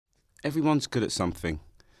everyone's good at something.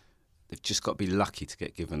 They've just got to be lucky to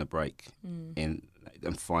get given a break and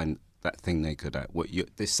find that thing they're good at.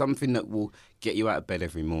 There's something that will get you out of bed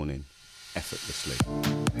every morning effortlessly.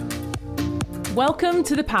 Welcome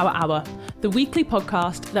to the Power Hour, the weekly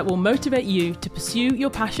podcast that will motivate you to pursue your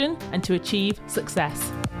passion and to achieve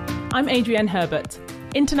success. I'm Adrienne Herbert,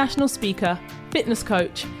 international speaker, fitness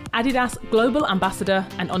coach, Adidas Global Ambassador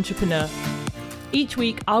and entrepreneur. Each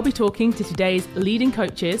week, I'll be talking to today's leading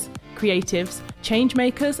coaches, creatives, change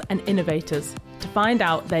makers and innovators to find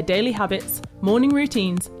out their daily habits, morning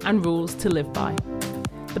routines and rules to live by.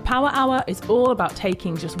 The Power Hour is all about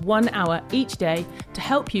taking just 1 hour each day to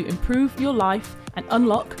help you improve your life and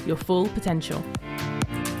unlock your full potential.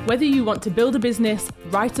 Whether you want to build a business,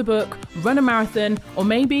 write a book, run a marathon, or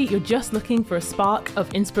maybe you're just looking for a spark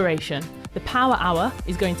of inspiration, the Power Hour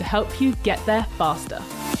is going to help you get there faster.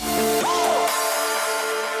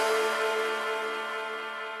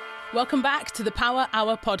 Welcome back to the Power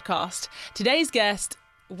Hour podcast. Today's guest,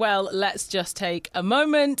 well, let's just take a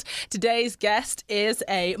moment. Today's guest is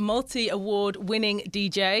a multi-award winning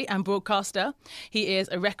DJ and broadcaster. He is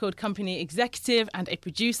a record company executive and a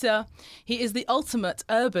producer. He is the ultimate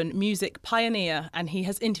urban music pioneer, and he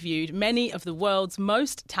has interviewed many of the world's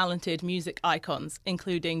most talented music icons,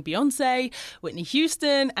 including Beyonce, Whitney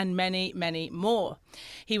Houston, and many, many more.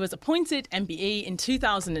 He was appointed MBE in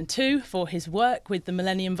 2002 for his work with the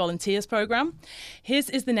Millennium Volunteers Programme. His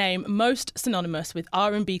is the name most synonymous with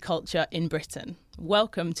R&B culture in Britain.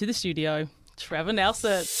 Welcome to the studio, Trevor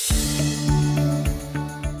Nelson.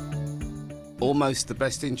 Almost the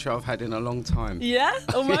best intro I've had in a long time. Yeah,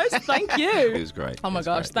 almost. Thank you. It was great. Oh my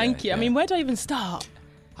gosh, thank you. Yeah. I mean, where do I even start?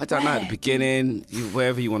 I don't know, at the beginning,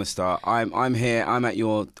 wherever you want to start. I'm here, I'm at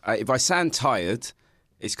your... if I sound tired,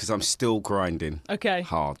 it's because I'm still grinding. Okay.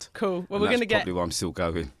 Hard. Cool. Well, and we're going to get... probably why I'm still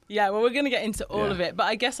going. Yeah, well, we're going to get into all of it. But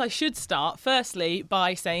I guess I should start, firstly,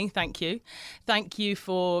 by saying thank you. Thank you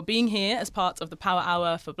for being here as part of the Power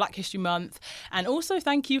Hour for Black History Month. And also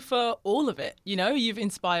thank you for all of it. You know, you've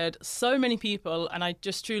inspired so many people. And I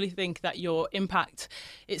just truly think that your impact,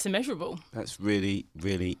 it's immeasurable. That's really,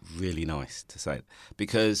 really, really nice to say.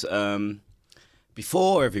 Because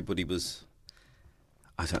before everybody was...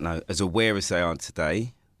 I don't know, as aware as they are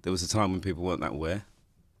today, there was a time when people weren't that aware,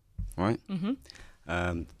 right? Mm-hmm.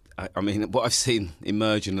 I mean, what I've seen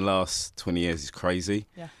emerge in the last 20 years is crazy.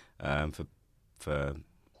 Yeah. For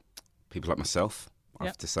people like myself, I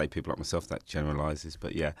have to say people like myself, that generalises,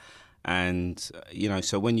 but yeah. And, you know,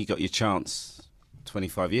 so when you got your chance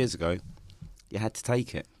 25 years ago, you had to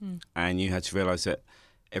take it. And you had to realise that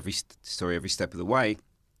every step of the way,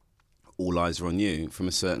 all eyes are on you from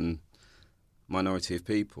a certain minority of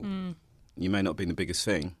people. You may not be the biggest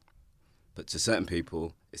thing, but to certain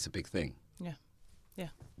people, it's a big thing. Yeah,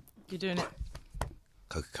 you're doing it.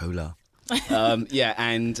 Coca-Cola. Yeah,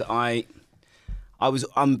 and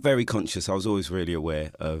I'm very conscious. I was always really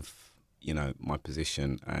aware of, you know, my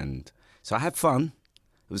position, and so I had fun.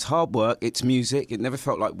 It was hard work. It's music. It never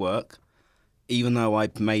felt like work, even though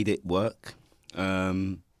I'd made it work.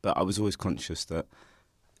 But I was always conscious that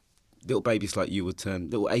little babies like you would turn,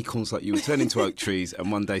 little acorns like you would turn into oak trees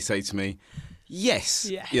and one day say to me, yes.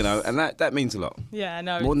 You know, and that means a lot. Yeah, I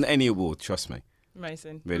know. More than any award, trust me.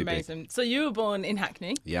 Amazing. Really amazing. Big. So you were born in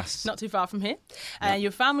Hackney. Yes. Not too far from here. And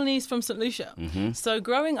your family's from St. Lucia. Mm-hmm. So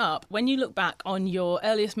growing up, when you look back on your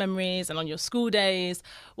earliest memories and on your school days,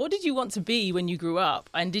 what did you want to be when you grew up?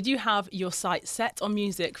 And did you have your sights set on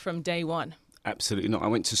music from day one? Absolutely not. I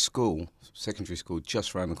went to school, secondary school,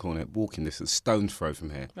 just round the corner, walking distance, stone's throw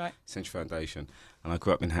from here, right. Central Foundation, and I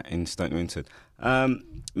grew up in Stoke Newington.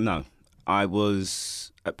 No, I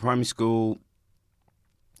was at primary school,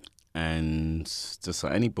 and just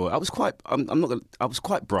like any boy, I was quite. I was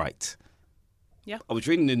quite bright. Yeah. I was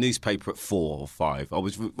reading the newspaper at 4 or 5. I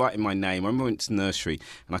was writing my name. I remember I went to nursery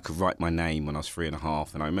and I could write my name when I was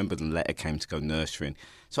 3.5. And I remember the letter came to go nursery. And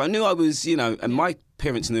so I knew I was, you know, and my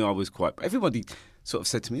parents knew I was quite. Everybody sort of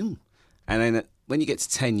said to me, And then when you get to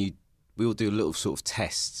 10, we all do a little sort of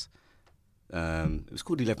test. It was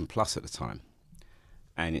called 11 Plus at the time.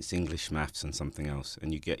 And it's English, maths and something else.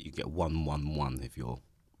 And you get 111 if you're.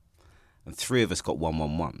 And 3 of us got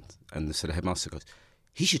 111. And so the headmaster goes,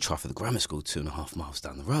 he should try for the grammar school 2.5 miles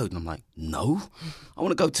down the road. And I'm like, no, I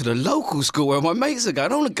want to go to the local school where my mates are going. I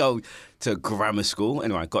don't want to go to grammar school.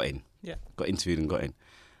 Anyway, I got in. Yeah. Got interviewed and got in.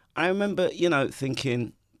 I remember,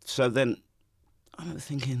 thinking,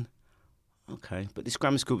 okay, but this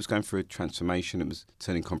grammar school was going through a transformation. It was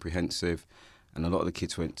turning comprehensive. And a lot of the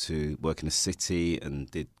kids went to work in the city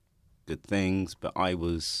and did good things. But I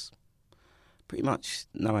was pretty much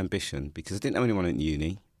no ambition because I didn't know anyone at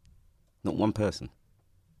uni. Not one person.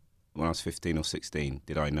 when I was 15 or 16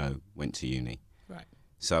 did I know went to uni. Right.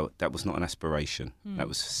 So that was not an aspiration. That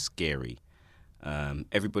was scary.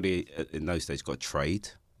 Everybody in those days got a trade.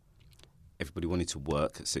 Everybody wanted to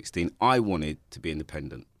work at 16. I wanted to be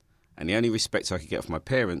independent. And the only respect I could get from my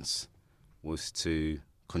parents was to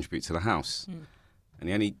contribute to the house. And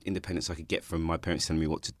the only independence I could get from my parents telling me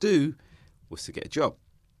what to do was to get a job.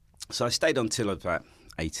 So I stayed until I was about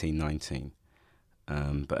 18, 19.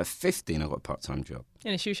 But at 15, I got a part-time job.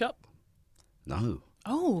 In a shoe shop? No.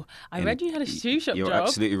 Oh, I read you had a shoe shop You're job.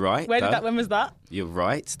 absolutely right. When was that? You're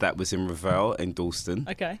right. That was in Revel in Dalston.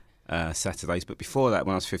 Okay. Saturdays. But before that,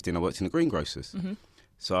 when I was 15, I worked in the greengrocers.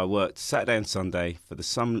 So I worked Saturday and Sunday for the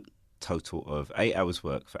sum total of 8 hours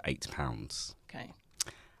work for £8. Okay.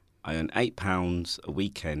 I earned £8 a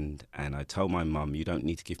weekend, and I told my mum, you don't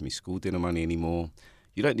need to give me school dinner money anymore.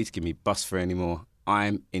 You don't need to give me bus fare anymore.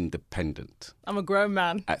 I'm independent. I'm a grown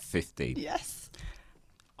man. At 15. Yes.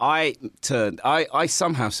 I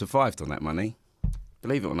somehow survived on that money,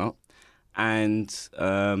 believe it or not. And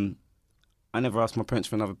I never asked my parents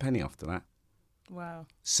for another penny after that. Wow.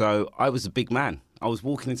 So I was a big man. I was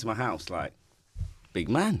walking into my house like, big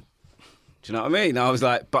man. Do you know what I mean? I was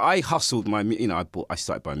like, but I hustled I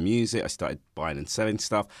started buying music. I started buying and selling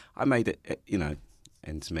stuff. I made it,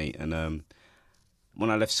 ends meet. And when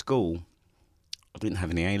I left school, I didn't have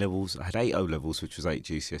any A-levels. I had 8 O-levels, which was 8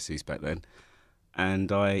 GCSEs back then.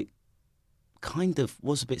 And I kind of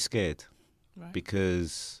was a bit scared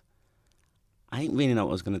because I didn't really know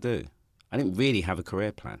what I was going to do. I didn't really have a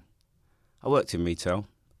career plan. I worked in retail,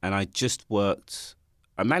 and I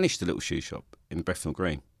managed a little shoe shop in Bethnal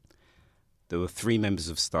Green. There were 3 members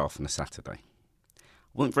of staff on a Saturday. I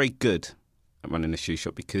wasn't very good at running a shoe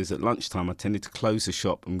shop because at lunchtime I tended to close the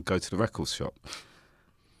shop and go to the records shop.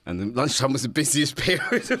 And then lunchtime was the busiest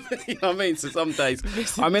period. You know what I mean? So some days,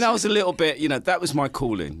 I was a little bit, that was my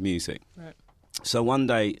calling, music. Right. So one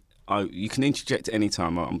day, you can interject at any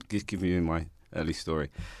time. I'm just giving you my early story.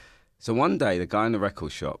 So one day, the guy in the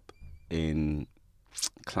record shop in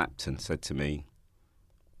Clapton said to me,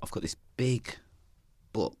 I've got this big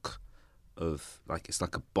book of, it's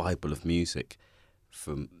like a Bible of music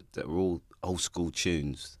that are all old school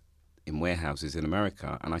tunes in warehouses in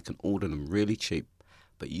America, and I can order them really cheap.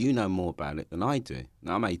 But you know more about it than I do.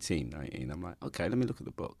 Now, I'm 18, 19. I'm like, okay, let me look at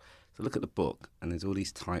the book. So I look at the book, and there's all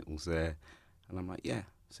these titles there. And I'm like, yeah.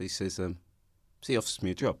 So he says, so he offers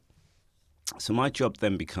me a job. So my job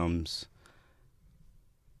then becomes,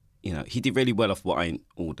 he did really well off what I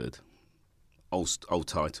ordered, old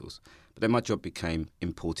titles. But then my job became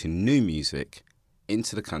importing new music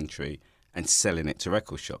into the country and selling it to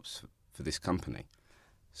record shops for this company.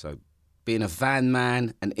 So being a van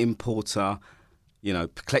man, an importer,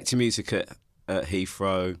 collecting music at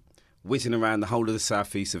Heathrow, whizzing around the whole of the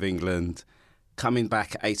southeast of England, coming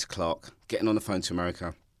back at 8 o'clock, getting on the phone to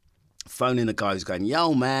America, phoning the guy who's going,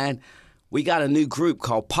 yo, man, we got a new group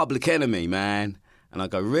called Public Enemy, man. And I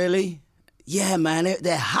go, really? Yeah, man,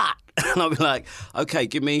 they're hot. And I'll be like, okay,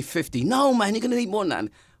 give me 50. No, man, you're going to need more than that.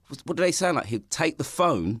 And what do they sound like? He'd take the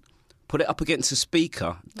phone, put it up against a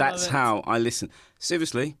speaker. That's how I listen.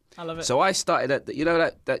 Seriously. I love it. So I started at,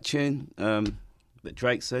 that tune that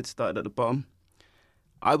Drake said, started at the bottom.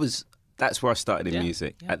 That's where I started in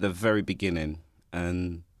music, at the very beginning,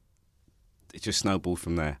 and it just snowballed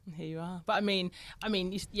from there. Here you are. But you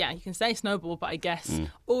can say snowball, but I guess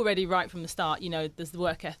already right from the start, there's the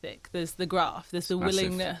work ethic, there's the graft, there's the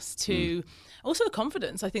willingness to, also the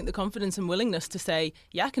confidence. I think the confidence and willingness to say,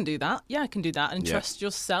 yeah, I can do that, and trust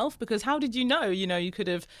yourself, because how did you know? You could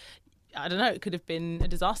have, I don't know, it could have been a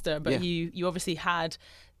disaster, but you obviously had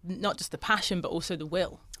not just the passion, but also the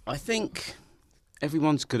will. I think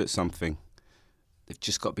everyone's good at something. They've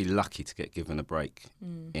just got to be lucky to get given a break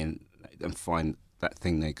and find that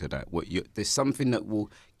thing they're good at. There's something that will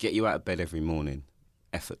get you out of bed every morning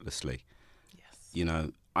effortlessly. Yes.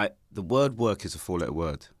 The word work is a 4-letter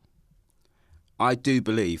word. I do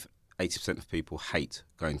believe 80% of people hate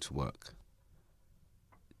going to work.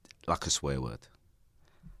 Like a swear word.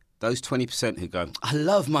 Those 20% who go, I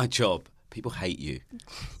love my job. People hate you.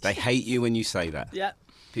 They hate you when you say that. Yeah.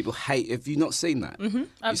 People hate. Have you not seen that? Mm-hmm.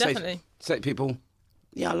 Definitely. Say to people,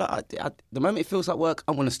 yeah, the moment it feels like work,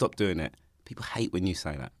 I want to stop doing it. People hate when you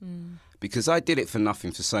say that. Because I did it for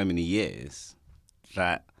nothing for so many years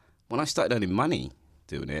that when I started earning money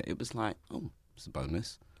doing it, it was like, oh, it's a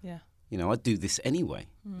bonus. Yeah. I'd do this anyway.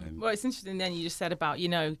 Well, it's interesting then you just said about,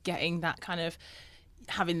 getting that kind of,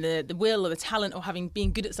 having the will or the talent or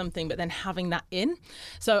being good at something, but then having that in.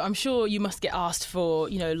 So I'm sure you must get asked for,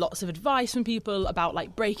 lots of advice from people about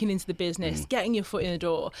like breaking into the business, getting your foot in the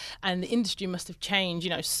door, and the industry must have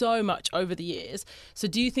changed, so much over the years. So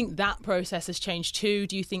do you think that process has changed too?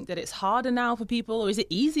 Do you think that it's harder now for people, or is it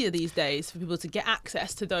easier these days for people to get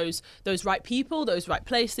access to those right people, those right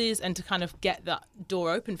places, and to kind of get that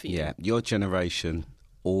door open for you? Yeah, your generation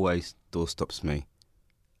always doorstops me.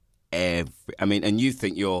 And you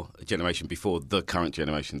think you're a generation before the current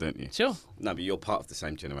generation, don't you? Sure. No, but you're part of the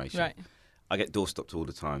same generation. Right. I get doorstopped all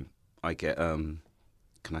the time. I get,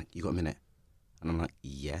 you got a minute? And I'm like,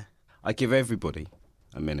 yeah. I give everybody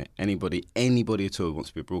a minute. Anybody at all who wants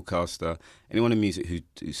to be a broadcaster, anyone in music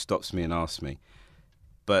who stops me and asks me.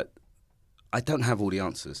 But I don't have all the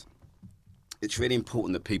answers. It's really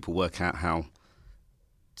important that people work out how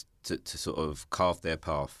to sort of carve their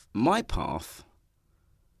path. My path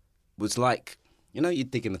was like, you're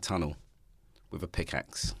digging a tunnel with a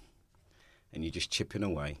pickaxe and you're just chipping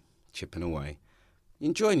away. You're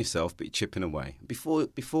enjoying yourself, but you're chipping away.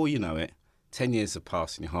 Before you know it, 10 years have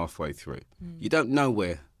passed and you're halfway through. You don't know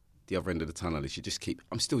where the other end of the tunnel is. You just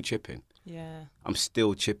I'm still chipping. Yeah. I'm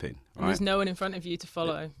still chipping. And there's no one in front of you to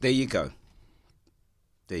follow. There you go.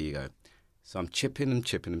 So I'm chipping and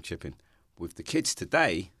chipping. With the kids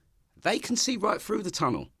today, they can see right through the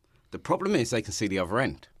tunnel. The problem is they can see the other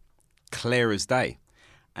end, clear as day.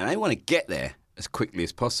 And they want to get there as quickly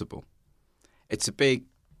as possible. It's a big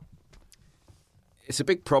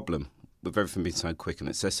problem with everything being so quick and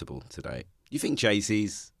accessible today. You think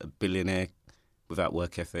Jay-Z's a billionaire without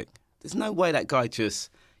work ethic? There's no way that guy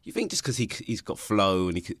you think just because he's got flow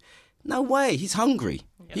and no way, he's hungry.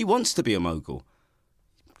 Yep. He wants to be a mogul.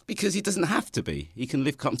 Because he doesn't have to be. He can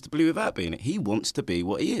live comfortably without being it. He wants to be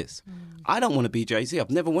what he is. I don't want to be Jay-Z. I've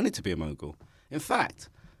never wanted to be a mogul. In fact,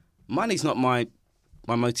 money's not my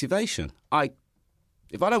motivation.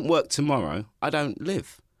 If I don't work tomorrow, I don't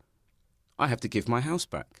live. I have to give my house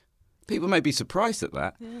back. People may be surprised at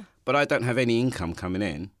that, but I don't have any income coming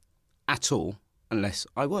in at all unless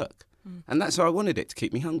I work. And that's how I wanted it, to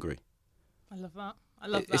keep me hungry. I love that.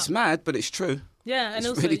 It's mad, but it's true. Yeah, and it's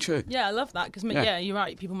also really true. Yeah, I love that because you're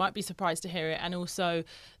right. People might be surprised to hear it, and also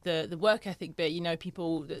the work ethic bit.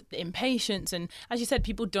 People the impatience, and as you said,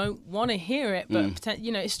 people don't want to hear it, but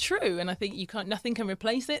it's true. And I think nothing can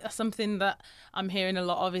replace it. That's something that I'm hearing a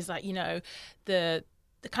lot of. Is like the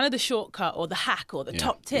kind of the shortcut or the hack or the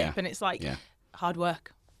top tip, and it's like hard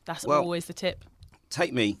work. That's always the tip.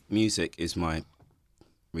 Take me. Music is my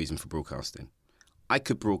reason for broadcasting. I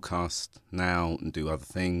could broadcast now and do other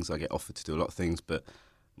things. I get offered to do a lot of things, but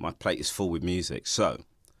my plate is full with music. So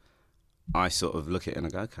I sort of look at it and I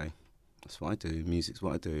go, okay, that's what I do. Music's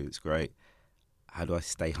what I do. It's great. How do I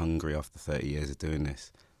stay hungry after 30 years of doing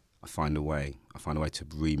this? I find a way. To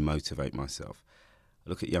re-motivate myself. I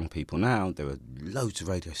look at young people now. There are loads of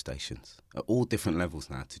radio stations at all different levels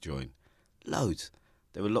now to join. Loads.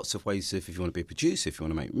 There are lots of ways if you want to be a producer, if you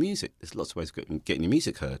want to make music. There's lots of ways of getting your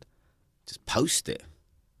music heard. Just post it.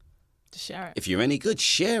 Just share it. If you're any good,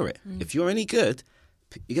 share it. If you're any good,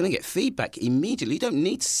 you're going to get feedback immediately. You don't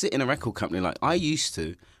need to sit in a record company like I used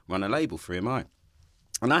to run a label for EMI.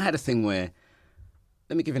 And I had a thing where,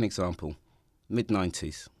 let me give you an example.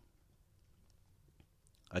 Mid-90s.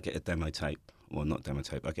 I get a demo tape. Well, not demo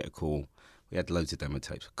tape. I get a call. We had loads of demo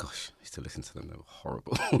tapes. Gosh, I used to listen to them. They were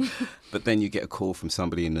horrible. But then you get a call from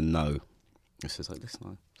somebody in the know. It says, like,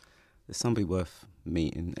 listen, there's somebody worth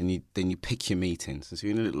meeting, and then you pick your meetings. So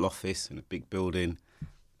you're in a little office in a big building, a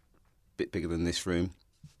bit bigger than this room,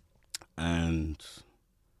 and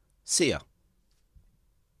Sia,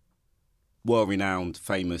 well-renowned,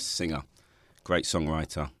 famous singer, great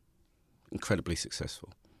songwriter, incredibly successful,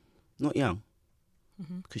 not young,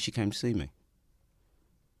 because she came to see me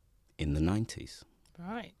in the 90s.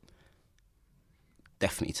 Right.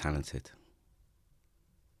 Definitely talented,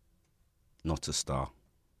 not a star.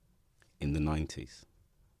 In the 90s.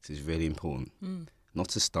 This is really important. Not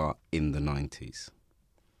to start in the 90s.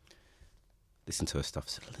 Listen to her stuff. I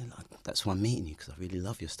said, that's why I'm meeting you, because I really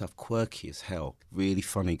love your stuff. Quirky as hell. Really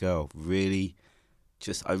funny girl. I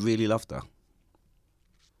really loved her.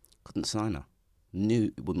 Couldn't sign her.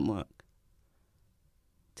 Knew it wouldn't work.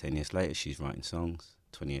 10 years later, she's writing songs.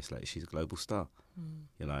 20 years later, she's a global star.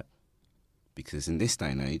 You're like, because in this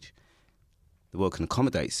day and age, the world can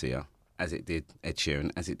accommodate Sia, as it did Ed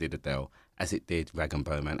Sheeran, as it did Adele, as it did Rag &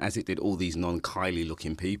 Bowman, as it did all these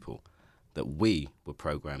non-Kylie-looking people that we were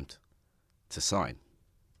programmed to sign.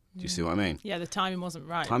 Do you see what I mean? Yeah, the timing wasn't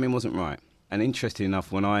right. Timing wasn't right. And interesting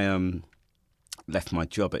enough, when I left my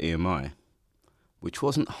job at EMI, which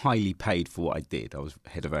wasn't highly paid for what I did, I was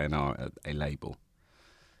head of A&R at a label,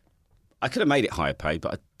 I could have made it higher paid,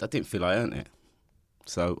 but I didn't feel I earned it.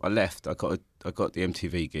 So I left. I got the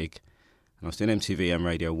MTV gig, and I was doing MTV and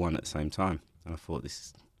Radio 1 at the same time. And I thought,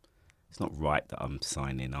 it's not right that I'm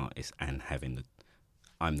signing artists and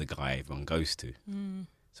I'm the guy everyone goes to.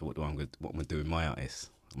 So what am I doing with my artists?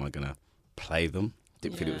 Am I going to play them?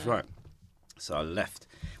 Didn't feel it was right. So I left.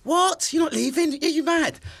 What? You're not leaving? Are you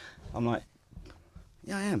mad? I'm like,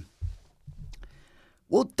 yeah, I am.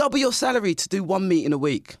 Well, double your salary to do 1 meeting a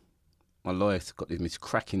week. My lawyer's got this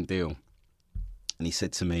cracking deal. And he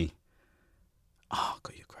said to me, I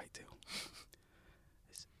got you a great deal.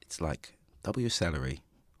 It's like double your salary,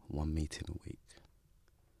 1 meeting a week.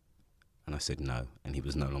 And I said no, and he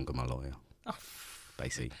was no longer my lawyer. Oh.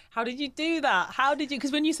 Basically. How did you do that? How did you?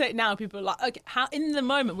 Because when you say it now, people are like, okay, how in the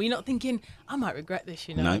moment were you not thinking, I might regret this,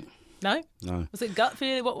 you know? No? No. Was it gut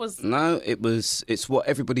feeling? What was? No, it's what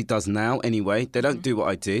everybody does now anyway. They don't do what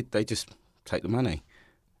I did. They just take the money.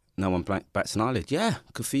 No one bats an eyelid. Yeah,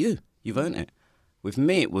 good for you. You've earned it. With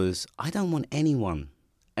me, it was, I don't want anyone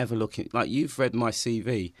ever looking, like you've read my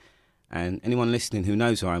CV, and anyone listening who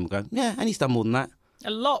knows who I am will go, yeah, and he's done more than that.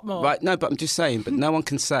 A lot more. Right, no, but I'm just saying, but no one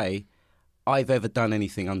can say I've ever done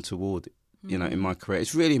anything untoward, you know, in my career.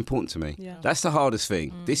 It's really important to me. Yeah. That's the hardest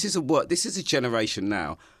thing. This is a generation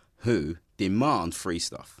now who demand free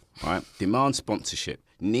stuff, right? Demand sponsorship,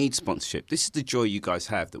 need sponsorship. This is the joy you guys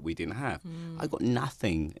have that we didn't have. I got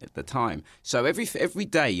nothing at the time. So every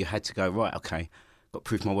day you had to go, right, okay, got to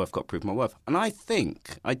prove my worth. And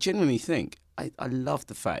I genuinely think, I love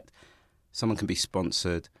the fact someone can be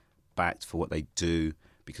sponsored, backed for what they do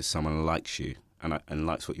because someone likes you and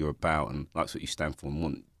likes what you're about and likes what you stand for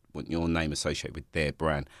and want your name associated with their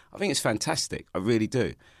brand. I think it's fantastic. I really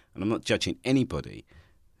do. And I'm not judging anybody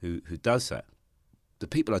who does that. The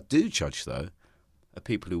people I do judge, though, are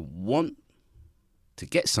people who want to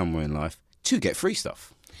get somewhere in life to get free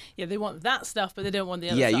stuff. Yeah, they want that stuff, but they don't want the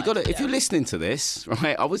other side. you got to. If you're listening to this,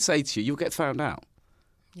 right, I would say to you, you'll get found out.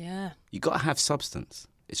 Yeah. You got to have substance.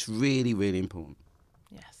 It's really, really important.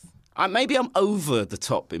 Yes. Maybe I'm over the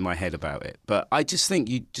top in my head about it, but I just think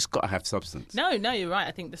you just got to have substance. No, you're right.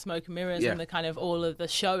 I think the smoke and mirrors and the kind of all of the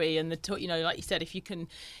showy and the talk, you know, like you said, if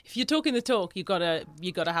you're talking the talk, you gotta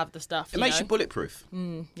have the stuff. It makes you bulletproof.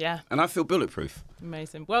 Yeah. And I feel bulletproof.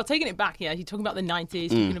 Amazing. Well, taking it back, you're talking about the 90s,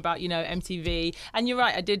 talking about, you know, MTV. And you're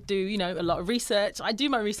right, I did do, you know, a lot of research. I do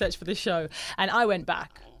my research for the show. And I went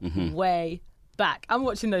back way back. I'm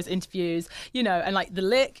watching those interviews, you know, and like The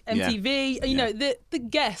Lick, MTV, you know, the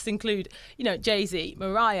guests include, you know, Jay-Z,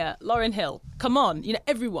 Mariah, Lauryn Hill, come on, you know,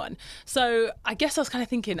 everyone. So I guess I was kind of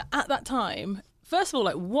thinking at that time, first of all,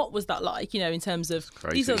 like, what was that like, you know, in terms of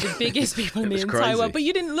these are the biggest people in the entire world, but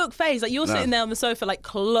you didn't look phased. Like, you're sitting there on the sofa, like,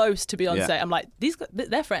 close to Beyonce. Yeah. I'm like,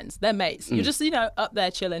 they're friends, they're mates. You're just, you know, up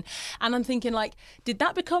there chilling. And I'm thinking, like, did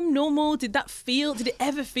that become normal? Did it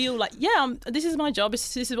ever feel like, this is my job,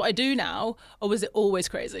 this is what I do now? Or was it always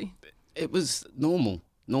crazy? It was normal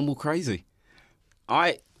crazy.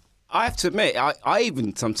 I have to admit, I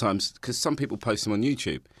even sometimes, because some people post them on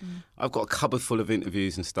YouTube, I've got a cupboard full of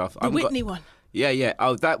interviews and stuff. The Whitney one. Yeah.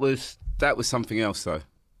 Oh, that was something else though.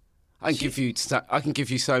 I can give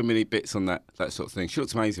you so many bits on that sort of thing. She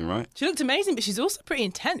looked amazing, right? She looked amazing, but she's also pretty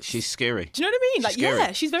intense. She's scary. Do you know what I mean? Like,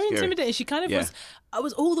 scary. She's very intimidating. She kind of was. I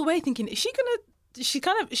was all the way thinking, is she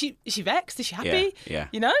vexed? Is she happy? Yeah.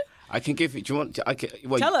 You know? I can give you. Do you want?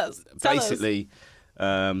 Tell us. Basically,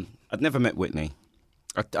 I'd never met Whitney.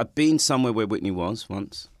 I'd been somewhere where Whitney was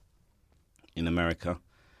once, in America,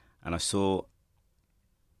 and I saw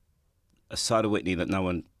a side of Whitney that no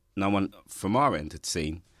one from our end had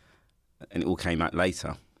seen, and it all came out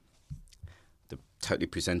later. The totally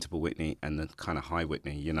presentable Whitney and the kind of high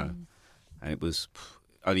Whitney, you know. And it was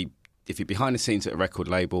only if you're behind the scenes at a record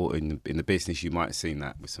label or in the business, you might have seen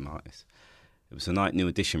that with some artists. It was the night New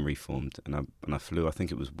Edition reformed, and I flew. I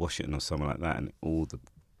think it was Washington or somewhere like that, and all the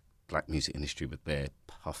black music industry were there,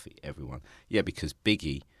 Puffy, everyone. Yeah, because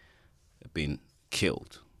Biggie had been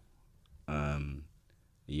killed a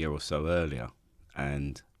year or so earlier,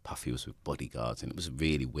 and Puffy was with bodyguards, and it was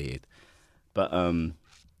really weird. But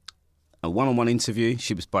a one-on-one interview,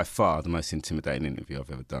 she was by far the most intimidating interview I've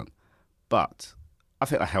ever done. But I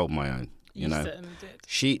think I held my own. You know, certainly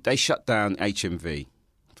did. They shut down HMV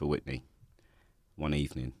for Whitney one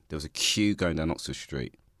evening. There was a queue going down Oxford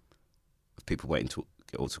Street of people waiting to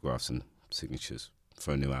get autographs and signatures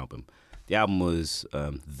for a new album. The album was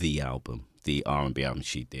the R&B album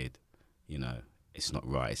she did. You know, It's Not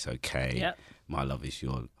Right, It's Okay. Yep. My Love Is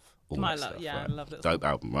Your Love. All My that Love, stuff, yeah, right? I loved it. Dope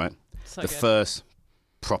album, right? So the good. first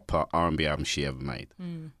proper R&B album she ever made.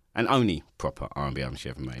 And only proper R&B album she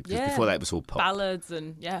ever made. Because before that it was all pop. Ballads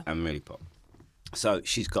and, And really pop. So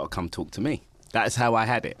she's got to come talk to me. That's how I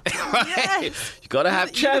had it. Yes. You got to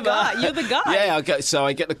have Trevor. You're the guy. Yeah,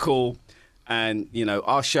 I get the call, and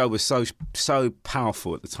our show was so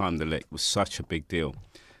powerful at the time. The Lick was such a big deal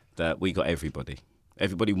that we got everybody.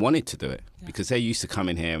 Everybody wanted to do it because they used to come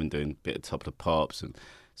in here and doing a bit of Top of the Pops and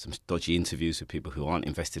some dodgy interviews with people who aren't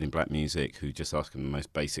invested in black music, who just ask them the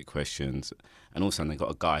most basic questions, and also they got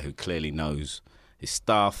a guy who clearly knows his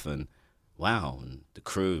stuff and. Wow, and the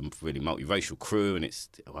crew, really multiracial crew, and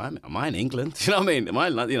am I in England? You know what I mean? It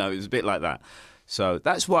was a bit like that. So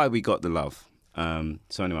that's why we got the love.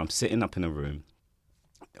 So anyway, I'm sitting up in a room,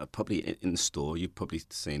 probably in the store. You've probably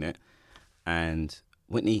seen it, and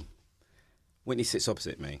Whitney sits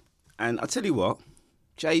opposite me, and I tell you what,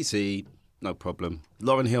 Jay-Z, no problem.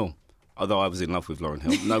 Lauryn Hill, although I was in love with Lauryn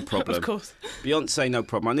Hill, no problem. Of course. Beyonce, no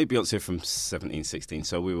problem. I knew Beyonce from 17, 16,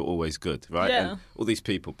 so we were always good, right? Yeah. And all these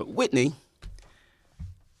people, but Whitney.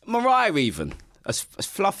 Mariah even, as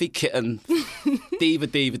fluffy kitten,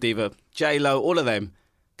 diva, J-Lo, all of them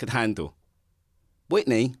could handle.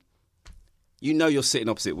 Whitney, you're sitting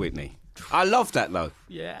opposite Whitney. I love that though.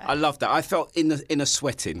 Yeah. I love that. I felt in a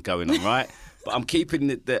sweating going on, right? But I'm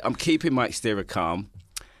keeping my exterior calm,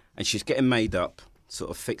 and she's getting made up, sort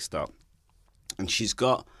of fixed up, and she's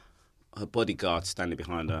got her bodyguard standing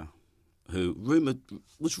behind her, who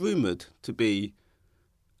was rumoured to be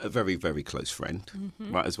a very, very close friend,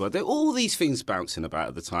 right, as well. There are all these things bouncing about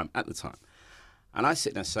at the time. And I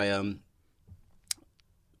sit there and say,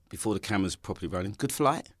 before the camera's properly rolling, good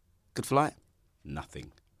flight?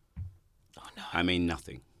 Nothing. Oh, no. I mean,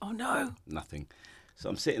 nothing. Oh, no. Nothing. So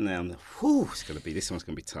I'm sitting there, this one's going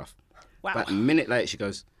to be tough. Wow. About a minute later, she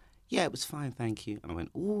goes, yeah, it was fine, thank you. And I went,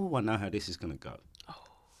 oh, I know how this is going to go. Oh.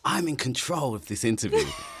 I'm in control of this interview.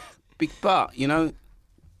 But,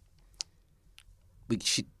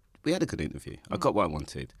 we had a good interview. I got what I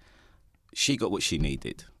wanted. She got what she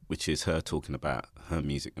needed, which is her talking about her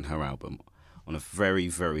music and her album on a very,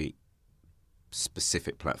 very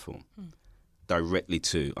specific platform, directly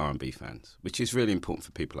to R&B fans, which is really important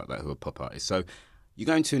for people like that who are pop artists. So you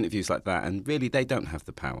go into interviews like that, and really they don't have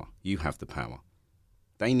the power. You have the power.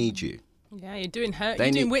 They need you. Yeah, you're doing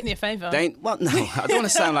Whitney a favour. Well, no, I don't want to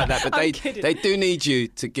sound like that, but they do need you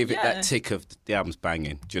to give it Yeah. that tick of the album's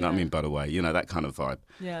banging. Do you know what I mean, by the way? That kind of vibe.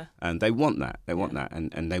 Yeah. And they want that. They want that.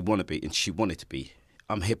 And they want to be, and she wanted to be,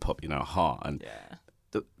 I'm hip-hop, at heart. And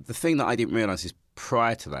the thing that I didn't realise is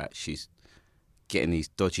prior to that, she's getting these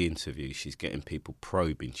dodgy interviews. She's getting people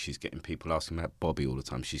probing. She's getting people asking about Bobby all the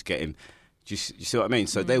time. She's getting, you see what I mean?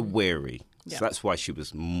 So they're wary. Yeah. So that's why she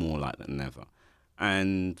was more like that than ever.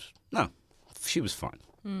 And no, she was fine.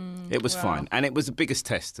 It was fine. And it was the biggest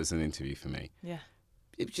test as an interview for me. Yeah.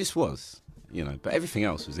 It just was, but everything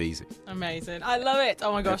else was easy. Amazing. I love it.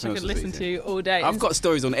 Oh my gosh, I could listen to you all day. I've got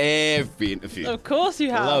stories on every interview. Of course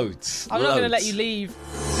you have. Loads. I'm not going to let you leave.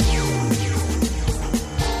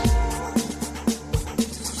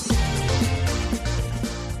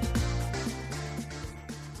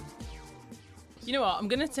 You know what? I'm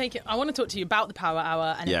going to take it. I want to talk to you about the Power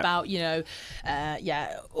Hour and about,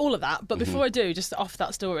 all of that. But before I do, just off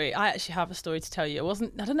that story, I actually have a story to tell you. I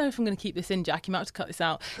don't know if I'm going to keep this in, Jack. You might have to cut this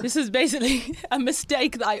out. This is basically a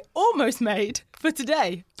mistake that I almost made for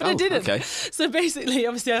today, but I didn't. Okay. So basically,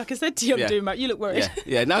 obviously, like I said to you, I'm doing you look worried.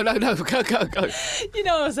 Yeah. No. Go. You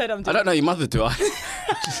know what I said I'm doing. I don't know your mother, do I?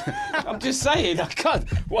 I'm just saying. I can't.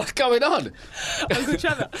 What's going on? Uncle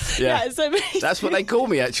Trevor. Yeah. So basically, that's what they call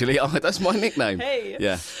me, actually. That's my nickname. Hey.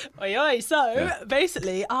 Yeah. Oi. So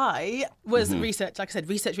basically, I was research.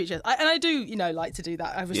 And I do, like to do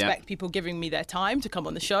that. I respect people giving me their time to come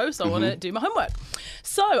on the show, so I want to do my homework.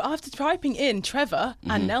 So after typing in Trevor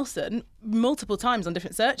and Nelson multiple times on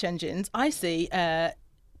different search engines, I see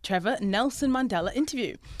Trevor Nelson Mandela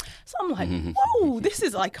interview. So I'm like, whoa, this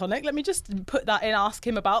is iconic. Let me just put that in, ask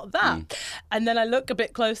him about that. And then I look a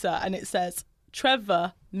bit closer and it says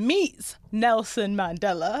Trevor meets Nelson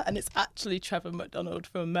Mandela, and it's actually Trevor McDonald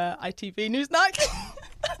from ITV Newsnight.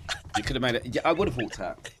 You could have made it. Yeah, I would have walked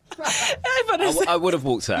out. I would have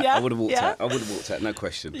walked out. Yeah? I would have walked Yeah? out. I would have walked out. No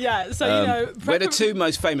question. Yeah, so, we're the two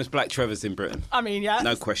most famous black Trevors in Britain. I mean, yeah.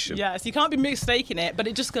 No question. Yeah, so you can't be mistaking it, but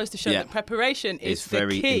it just goes to show that preparation is the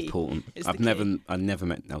key. It's very important. I never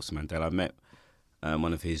met Nelson Mandela. I met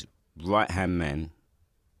one of his right-hand men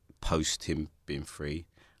post him being free.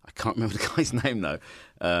 I can't remember the guy's name, though,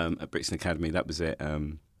 at Brixton Academy. That was it.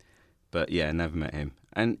 But, yeah, I never met him.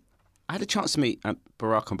 And I had a chance to meet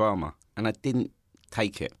Barack Obama, and I didn't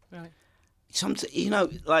take it. Right.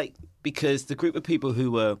 Because the group of people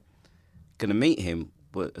who were going to meet him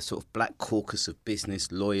were a sort of black caucus of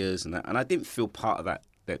business, lawyers, and that, and I didn't feel part of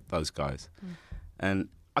those guys. And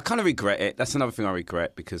I kind of regret it. That's another thing I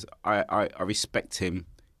regret because I respect him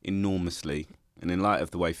enormously. And in light of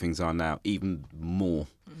the way things are now, even more,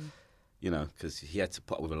 you know, because he had to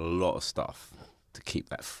put up with a lot of stuff to keep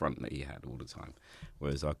that front that he had all the time.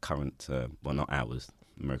 Whereas our current, well, not ours,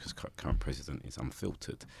 America's current president is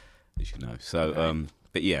unfiltered, as you know. So,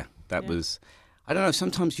 but yeah, that was, I don't know,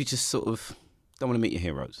 sometimes you just sort of don't want to meet your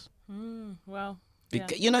heroes. Well,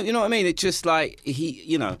 you know what I mean? It's just like,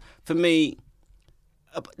 you know, for me,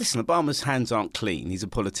 listen, Obama's hands aren't clean. He's a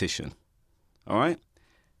politician, all right?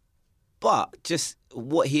 But just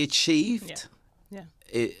what he achieved,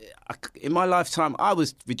 in my lifetime, I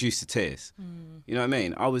was reduced to tears. You know what I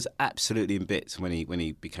mean? I was absolutely in bits when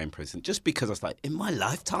he became president, just because I was like, in my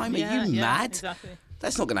lifetime, are you mad? Exactly.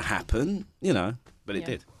 That's not going to happen, you know, but it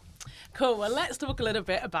did. Cool. Well, let's talk a little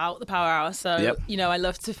bit about the Power Hour. So, you know, I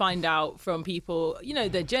love to find out from people, you know,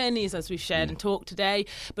 their journeys as we've shared and talked today,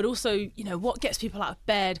 but also, you know, what gets people out of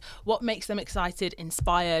bed, what makes them excited,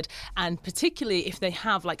 inspired, and particularly if they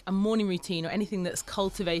have like a morning routine or anything that's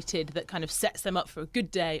cultivated that kind of sets them up for a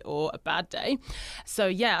good day or a bad day. So,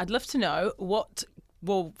 yeah, I'd love to know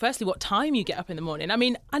firstly, what time you get up in the morning. I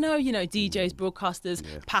mean, I know, you know, DJs, broadcasters,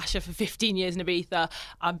 Pasha for 15 years in Ibiza.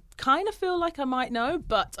 I kind of feel like I might know,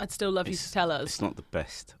 but I'd still love you to tell us. It's not the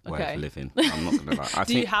best way of living. I'm not going to lie.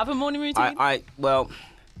 Do you have a morning routine? Well,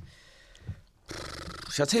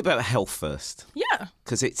 shall I tell you about health first? Yeah.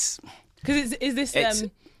 Because is this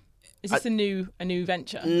a new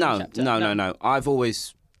venture? No. I've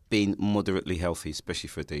always been moderately healthy, especially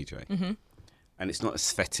for a DJ. And it's not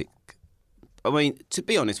aesthetic. I mean, to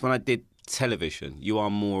be honest, when I did television, you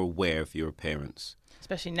are more aware of your appearance.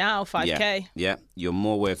 Especially now, 5K. Yeah, you're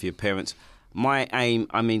more aware of your appearance. My aim,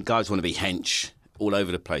 I mean, guys want to be hench all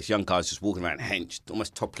over the place. Young guys just walking around hench,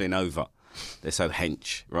 almost toppling over. They're so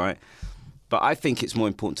hench, right? But I think it's more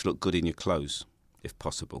important to look good in your clothes, if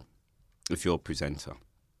possible, if you're a presenter.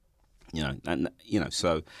 You know, and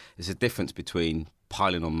so there's a difference between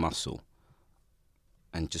piling on muscle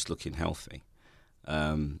and just looking healthy.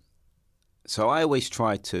 So I always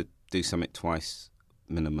try to do something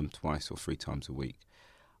minimum twice or 3 times a week.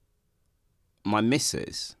 My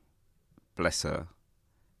missus, bless her,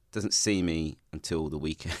 doesn't see me until the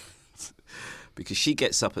weekends because she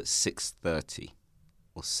gets up at 6:30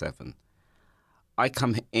 or 7. I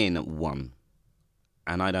come in at 1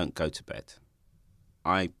 and I don't go to bed.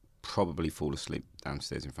 I probably fall asleep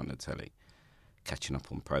downstairs in front of the telly, catching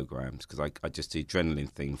up on programs because I just do adrenaline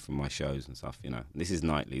thing from my shows and stuff, you know. This is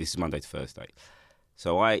nightly. This is Monday to Thursday.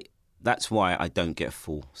 So that's why I don't get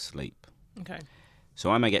full sleep. Okay. So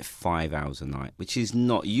I may get 5 hours a night, which is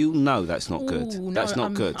not, you know, that's not good. No, that's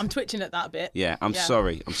not good. I'm twitching at that bit. Yeah, I'm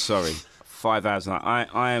sorry. 5 hours a night.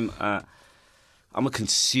 I'm a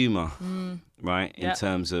consumer, right? In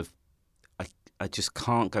terms of, I just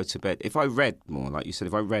can't go to bed. If I read more, like you said,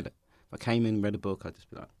 if I came in, read a book, I'd just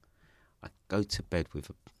be like, I go to bed with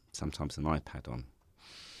sometimes an iPad on.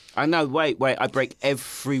 I know, wait, I break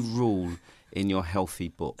every rule in your healthy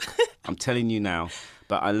book. I'm telling you now.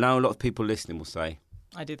 But I know a lot of people listening will say,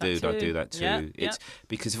 I do that dude, too. I do that too. Yeah,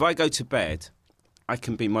 because if I go to bed, I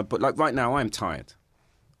can be like right now, I'm tired.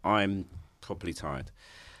 I'm properly tired.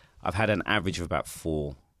 I've had an average of about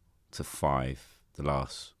 4 to 5 the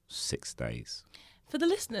last 6 days. For the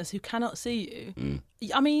listeners who cannot see you,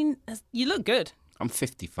 I mean, you look good. I'm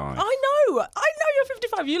 55. I know you're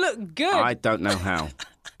 55. You look good. I don't know how.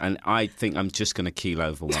 And I think I'm just going to keel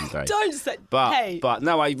over one day. Don't say, But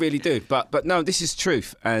no, I really do. But no, this is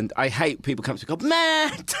truth. And I hate people come to me and go,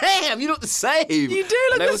 man, damn, you look the same. You do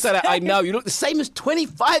look the same. Say that, I know, you look the same as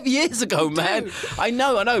 25 years ago, man. I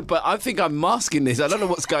know, but I think I'm masking this. I don't know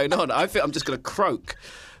what's going on. I think I'm just going to croak.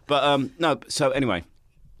 But no, so anyway.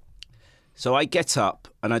 So I get up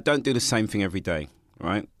and I don't do the same thing every day,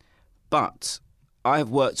 right? But I have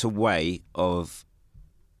worked a way of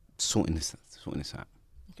sorting this out.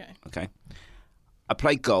 Okay. I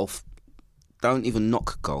play golf. Don't even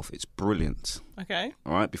knock golf. It's brilliant. Okay.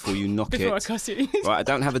 All right, before you knock Before I cuss you. Right, I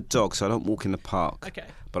don't have a dog, so I don't walk in the park. Okay.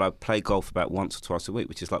 But I play golf about once or twice a week,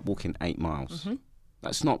 which is like walking 8 miles. Mm-hmm.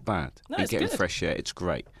 That's not bad. No, and it's getting good. fresh air, it's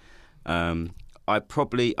great. I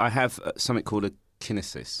have something called a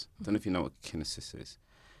kinesis. I don't know if you know what kinesis is.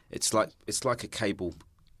 It's like a cable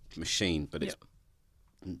machine, but it's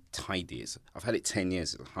tidy. I've had it 10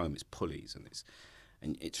 years at home. It's pulleys and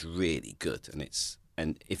it's really good.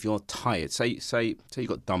 And if you're tired, say you've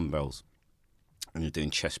got dumbbells and you're doing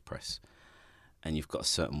chest press and you've got a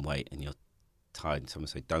certain weight and you're tired, and someone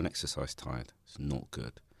say don't exercise tired. It's not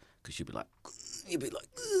good because you'd be like,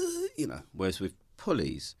 you know. Whereas with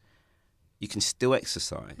pulleys, you can still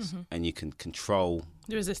exercise and you can control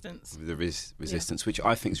the resistance. Resistance, which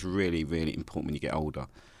I think is really, really important when you get older.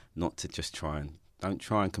 Not to just don't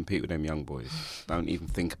try and compete with them young boys. Don't even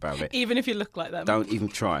think about it. Even if you look like them. Don't even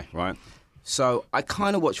try, right? So I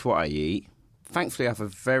kind of watch what I eat. Thankfully, I have a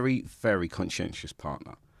very, very conscientious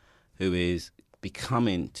partner who is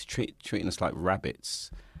becoming to treating us like rabbits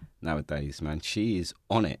nowadays, man. She is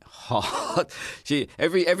on it hard. She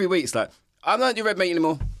every week it's like, I'm not doing red meat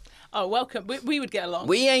anymore. Oh, welcome. We would get along.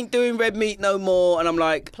 We ain't doing red meat no more. And I'm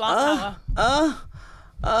like, Plant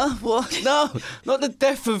what? No, not the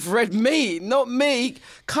death of red meat. Not me.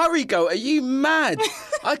 Curry goat, are you mad?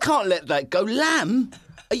 I can't let that go. Lamb?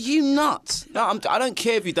 Are you nuts? No, I don't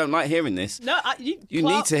care if you don't like hearing this. No, you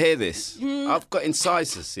need to hear this. I've got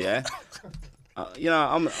incisors, yeah?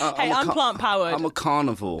 I'm plant powered. I'm a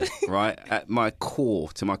carnivore, right? At my core,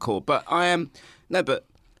 But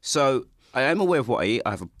so I am aware of what I eat.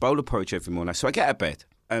 I have a bowl of porridge every morning. So I get out of bed,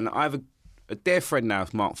 and I have a dear friend now,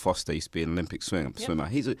 Mark Foster, used to be an Olympic swimmer. I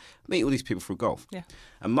meet all these people through golf. Yeah.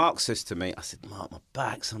 And Mark says to me, I said, Mark, my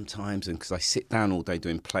back sometimes, and because I sit down all day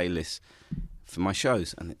doing playlists for my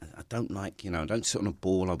shows, and I don't like, I don't sit on a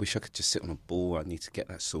ball. I wish I could just sit on a ball. I need to get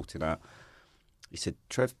that sorted out. He said,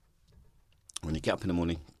 Trev, when you get up in the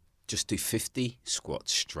morning, just do 50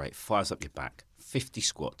 squats straight. Fires up your back. 50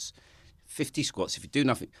 squats. 50 squats. If you do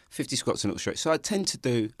nothing, 50 squats and a little stretch. So I tend to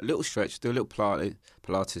do a little stretch, do a little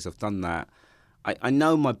Pilates. I've done that. I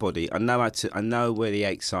know my body. I know where the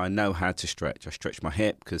aches are. I know how to stretch. I stretch my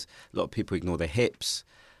hip because a lot of people ignore their hips.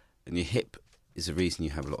 And your hip is the reason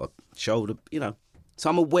you have a lot of shoulder, So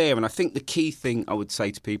I'm aware. And I think the key thing I would say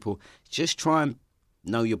to people, just try and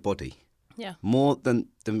know your body. Yeah. More than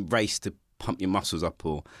race to pump your muscles up,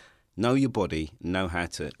 or know your body, know how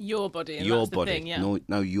to... Your body, and your that's body, the thing, yeah.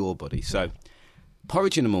 Know your body. So,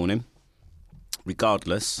 porridge in the morning,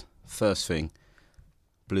 regardless, first thing,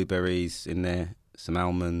 blueberries in there, some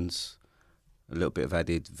almonds, a little bit of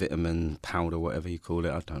added vitamin powder, whatever you call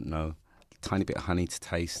it, I don't know. A tiny bit of honey to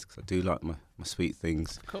taste, because I do like my sweet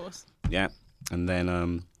things. Of course. Yeah. And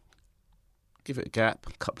then give it a gap,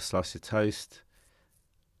 a couple of slices of toast,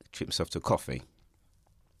 treat myself to a coffee.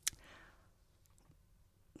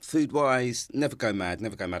 Food-wise, never go mad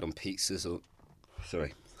on pizzas or,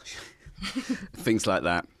 things like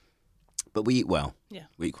that. But we eat well. Yeah.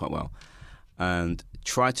 We eat quite well. And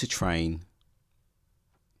try to train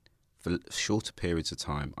for shorter periods of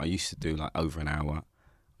time. I used to do like over an hour.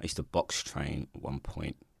 I used to box train at one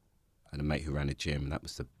point. I had a mate who ran a gym, and that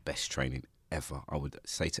was the best training ever. I would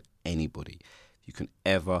say to anybody, if you can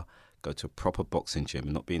ever go to a proper boxing gym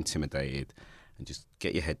and not be intimidated, and just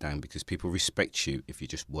get your head down, because people respect you if you're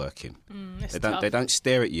just working. They don't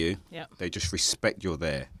stare at you. Yep. They just respect you're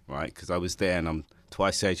there, right? Because I was there, and I'm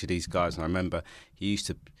twice the age of these guys, and I remember he used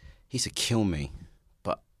to kill me,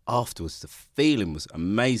 but afterwards the feeling was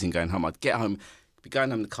amazing. Going home, I'd get home, be going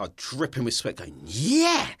home in the car, dripping with sweat, going,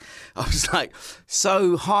 yeah! I was like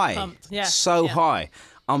so high, high,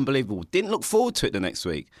 unbelievable. Didn't look forward to it the next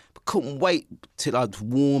week, but couldn't wait till I was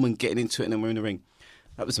warm and getting into it, and then we're in the ring.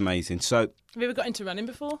 That was amazing. So, have you ever got into running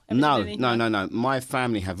before? No. My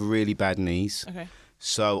family have really bad knees. Okay.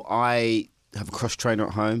 So I have a cross trainer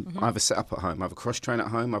at home. Mm-hmm. I have a setup at home. I have a cross trainer at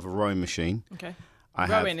home. I have a rowing machine. Okay.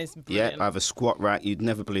 Rowing is brilliant. Yeah, I have a squat rack. You'd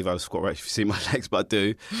never believe I have a squat rack if you see my legs, but I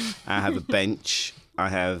do. I have a bench. I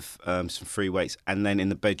have some free weights. And then in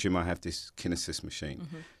the bedroom, I have this kinesis machine.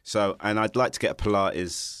 Mm-hmm. So, and I'd like to get a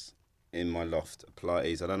Pilates in my loft.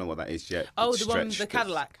 Pilates, I don't know what that is yet. Oh, the one, the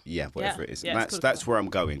Cadillac. Yeah, whatever it is. Yeah, that's where I'm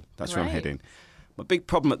going. That's where I'm heading. My big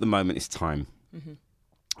problem at the moment is time. Mm-hmm.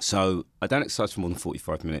 So I don't exercise for more than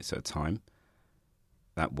 45 minutes at a time.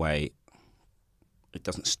 That way, it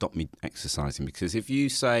doesn't stop me exercising. Because if you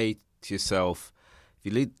say to yourself,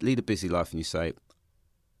 if you lead a busy life and you say,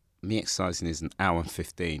 me exercising is an hour and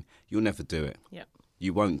 15, you'll never do it. Yep.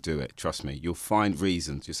 You won't do it, trust me. You'll find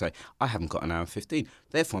reasons. You'll say, I haven't got an hour and 15.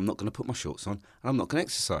 Therefore, I'm not going to put my shorts on and I'm not going to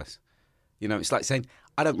exercise. It's like saying,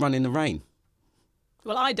 I don't run in the rain.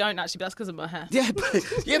 Well, I don't actually, but that's because of my hair. Yeah, but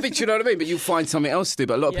you know what I mean? But you'll find something else to do.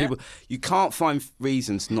 But a lot of people, you can't find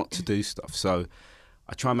reasons not to do stuff. So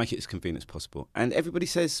I try and make it as convenient as possible. And everybody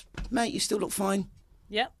says, mate, you still look fine.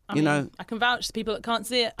 Yeah, I mean, I can vouch to people that can't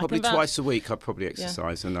see it. Probably twice a week I probably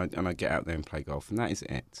exercise and I get out there and play golf, and that is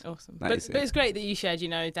it. Awesome. But it's great that you shared,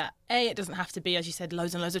 that it doesn't have to be, as you said,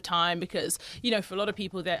 loads and loads of time, because, for a lot of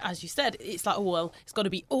people that, as you said, it's like, oh, well, it's got to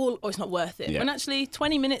be all or it's not worth it. Yeah. When actually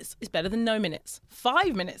 20 minutes is better than no minutes.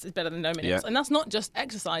 5 minutes is better than no minutes. Yeah. And that's not just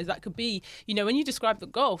exercise. That could be, when you describe the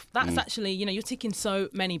golf, that's actually, you're ticking so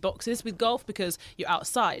many boxes with golf because you're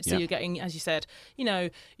outside. So you're getting, as you said,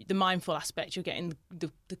 the mindful aspect, you're getting the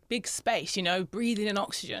big space, you know, breathing in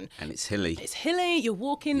oxygen. And it's hilly. It's hilly, you're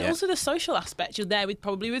walking. Yeah. Also the social aspect, you're there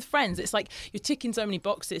probably with friends. It's like you're ticking so many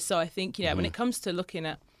boxes. So I think, when it comes to looking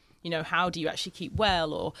at, how do you actually keep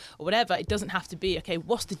well or whatever, it doesn't have to be, okay,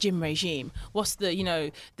 what's the gym regime? What's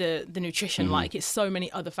the, the nutrition like? It's so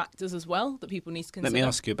many other factors as well that people need to consider. Let me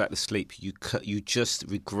ask you about the sleep. You just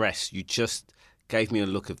regress. You just gave me a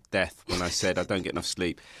look of death when I said I don't get enough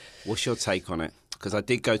sleep. What's your take on it? Because I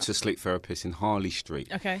did go to a sleep therapist in Harley Street.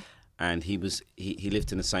 Okay. And he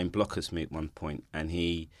lived in the same block as me at one point, and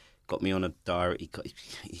he got me on a diary. He got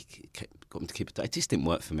me to keep a diary. It just didn't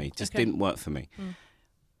work for me. It just didn't work for me.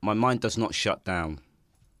 My mind does not shut down.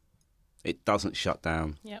 It doesn't shut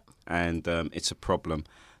down. Yep. And it's a problem.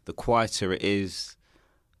 The quieter it is,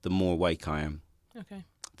 the more awake I am. Okay.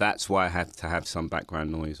 That's why I have to have some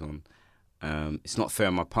background noise on. It's not fair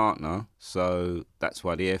on my partner, so that's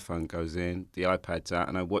why the earphone goes in, the iPad's out,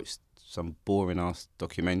 and I watch some boring-ass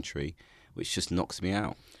documentary, which just knocks me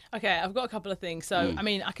out. Okay, I've got a couple of things. So, I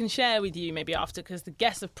mean, I can share with you maybe after, because the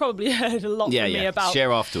guests have probably heard a lot from me about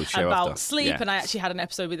sleep. And I actually had an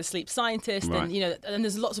episode with a sleep scientist, right. And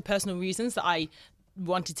there's lots of personal reasons that I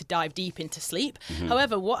wanted to dive deep into sleep.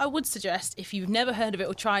 However, what I would suggest, if you've never heard of it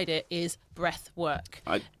or tried it, is breath work.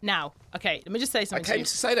 Now, okay, let me just say something. I came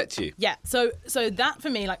to say that to you. Yeah, so that for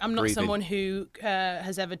me, like, I'm not someone who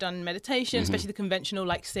has ever done meditation, especially the conventional,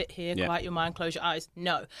 like, sit here, quiet your mind, close your eyes.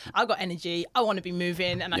 No, I've got energy, I want to be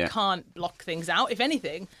moving, and I can't block things out. If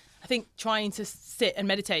anything, I think trying to sit and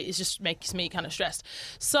meditate just makes me kind of stressed.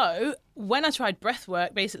 So when I tried breath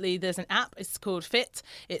work, basically there's an app, it's called Fit.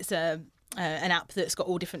 It's an app that's got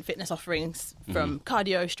all different fitness offerings from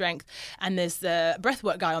cardio, strength, and there's the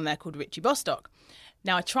breathwork guy on there called Richie Bostock.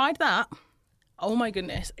 Now, I tried that. Oh my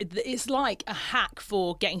goodness, it's like a hack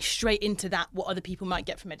for getting straight into that, what other people might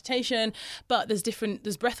get from meditation. But there's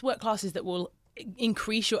breathwork classes that will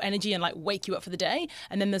increase your energy and like wake you up for the day,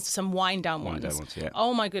 and then there's some wind down ones.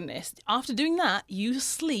 Oh my goodness, after doing that, you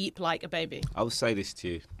sleep like a baby. I will say this to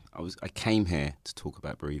you. I came here to talk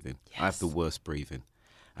about breathing. Yes. I have the worst breathing.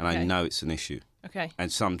 And I know it's an issue. Okay. And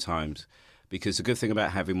sometimes, because the good thing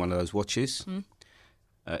about having one of those watches, when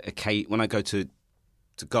I go to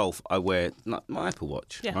golf, I wear my Apple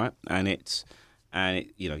Watch, right? And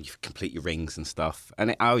you complete your rings and stuff.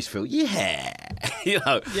 And I always feel, but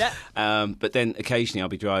then occasionally I'll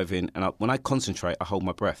be driving, and when I concentrate, I hold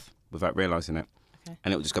my breath without realising it. Okay.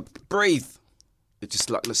 And it will just go, breathe. It just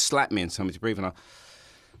like slap me and tell me to breathe. And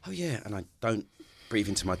and I don't breathe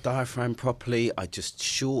into my diaphragm properly. I just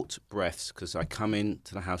short breaths because I come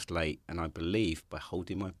into the house late, and I believe by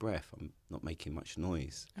holding my breath, I'm not making much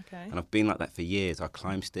noise. Okay. And I've been like that for years. I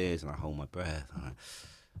climb stairs and I hold my breath, and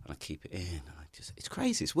I keep it in. And it's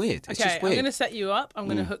crazy. It's weird. It's just weird. I'm going to set you up. I'm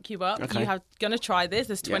going to hook you up. Okay. You're going to try this.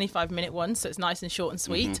 There's 25-minute ones, so it's nice and short and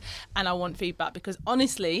sweet. And I want feedback because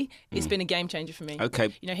honestly, it's been a game changer for me. Okay.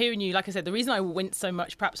 Hearing you, like I said, the reason I went so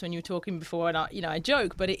much, perhaps when you were talking before, and I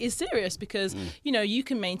joke, but it is serious because you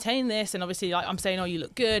can maintain this, and obviously, like I'm saying, you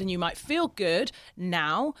look good, and you might feel good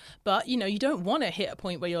now, but you don't want to hit a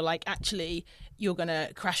point where you're like, actually, you're going to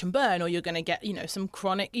crash and burn, or you're going to get, some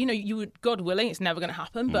chronic, God willing, it's never going to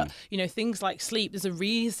happen. But, things like sleep, there's a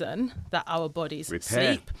reason that our bodies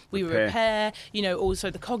sleep. We repair, also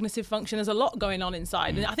the cognitive function. There's a lot going on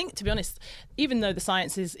inside. And I think, to be honest, even though the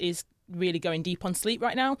science is really going deep on sleep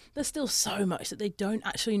right now, there's still so much that they don't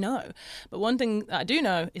actually know. But one thing that I do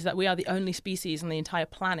know is that we are the only species on the entire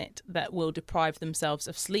planet that will deprive themselves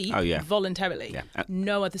of sleep voluntarily. Yeah.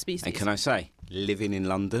 No other species. And can I say, living in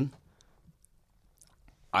London,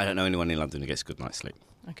 I don't know anyone in London who gets a good night's sleep.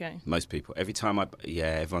 Okay. Most people. Every time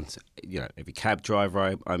everyone's, every cab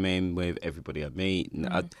driver I'm in with, everybody I meet,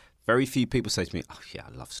 very few people say to me, I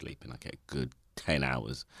love sleeping. I get a good 10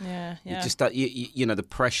 hours. Yeah. It just that, the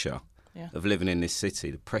pressure of living in this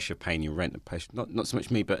city, the pressure of paying your rent, the pressure, not so much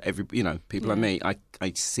me, but people I meet, I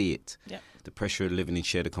see it. Yeah. The pressure of living in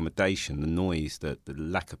shared accommodation, the noise, the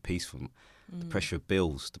lack of peacefulness. The pressure of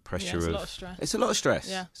bills, the pressure of... It's a lot of stress. It's a lot of stress.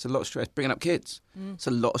 Yeah. It's a lot of stress. Bringing up kids. It's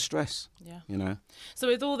a lot of stress. Yeah. So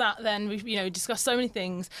with all that then, we've, discussed so many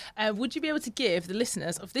things. Would you be able to give the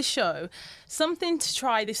listeners of this show something to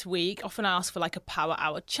try this week? Often I ask for like a power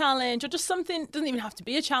hour challenge, or just something, doesn't even have to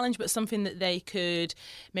be a challenge, but something that they could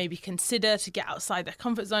maybe consider to get outside their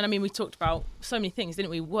comfort zone. I mean, we talked about so many things,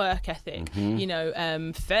 didn't we? Work ethic,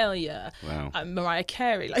 failure, Mariah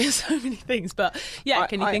Carey, like so many things. But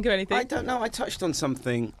can you think of anything? I don't know. I touched on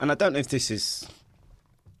something, and I don't know if this is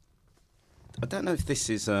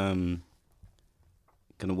going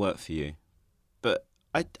to work for you, but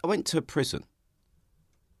I went to a prison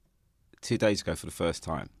 2 days ago for the first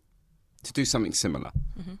time to do something similar,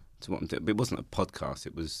 to what I'm doing. But it wasn't a podcast.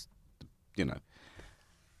 It was, you know.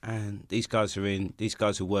 And these guys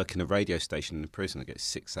who work in a radio station in the prison. They get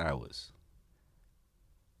 6 hours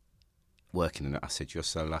working in it. I said, you're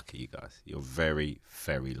so lucky, you guys. You're very,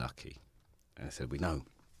 very lucky. And I said, we know.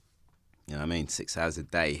 You know what I mean? 6 hours a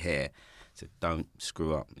day here. I said, don't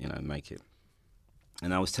screw up, you know, make it.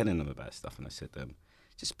 And I was telling them about stuff, and I said,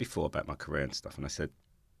 just before about my career and stuff, and I said,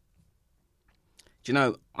 do you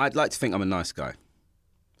know, I'd like to think I'm a nice guy.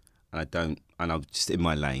 And I don't, and I'm just in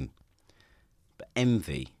my lane. But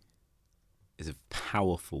envy is a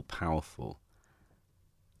powerful, powerful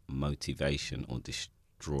motivation or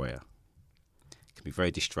destroyer. It can be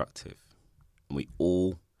very destructive. And we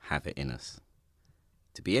all have it in us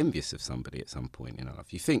to be envious of somebody at some point in our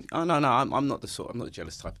life. You think, oh, no, I'm not a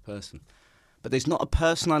jealous type of person. But there's not a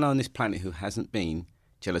person I know on this planet who hasn't been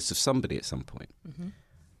jealous of somebody at some point. Mm-hmm.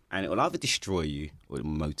 And it will either destroy you or it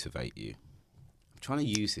will motivate you. I'm trying to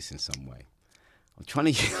use this in some way. I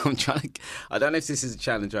don't know if this is a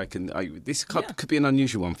challenge could be an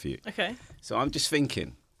unusual one for you. Okay. So I'm just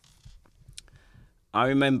thinking. I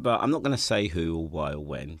remember, I'm not going to say who or why or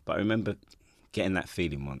when, but I remember getting that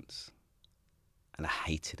feeling once. And I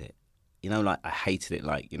hated it. You know, like I hated it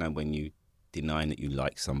like, you know, when you denying that you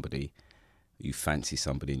like somebody, you fancy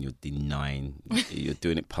somebody and you're denying, you're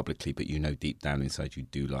doing it publicly, but you know deep down inside you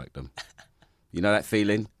do like them. You know that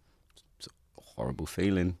feeling? It's a horrible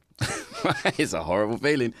feeling. It's a horrible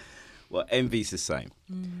feeling. Well, envy's the same.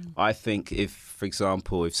 Mm. I think if, for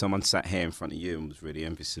example, if someone sat here in front of you and was really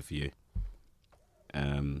envious of you,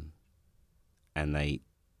 and they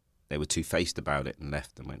were two-faced about it and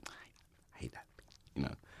left and went, I hate that, you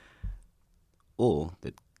know. Or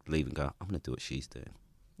they'd leave and go, I'm going to do what she's doing.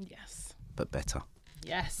 Yes. But better.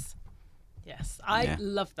 Yes. I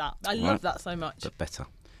love that. I love that so much. But better.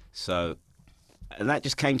 So, and that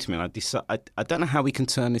just came to me, and I don't know how we can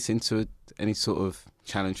turn this into any sort of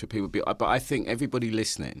challenge for people, but I think everybody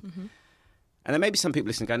listening, mm-hmm. and there may be some people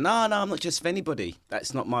listening going, no, I'm not just for anybody.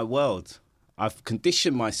 That's not my world. I've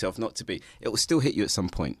conditioned myself not to be. It will still hit you at some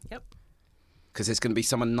point. Yep. Because there's going to be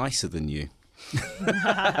someone nicer than you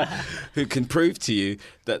who can prove to you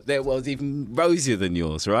that their world's even rosier than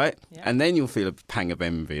yours, right? Yep. And then you'll feel a pang of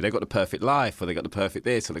envy. They've got the perfect life, or they've got the perfect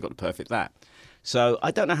this, or they've got the perfect that. So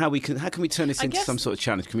I don't know how can we turn this into some sort of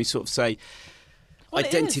challenge? Can we sort of say,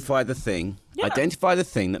 identify the thing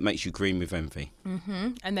that makes you green with envy. Mm-hmm.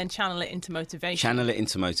 And then channel it into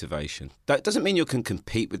motivation. That doesn't mean you can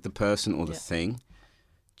compete with the person or the thing.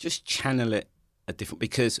 Just channel it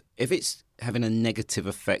because if it's having a negative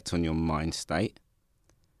effect on your mind state,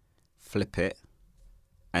 flip it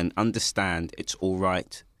and understand it's all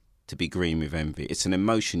right to be green with envy. It's an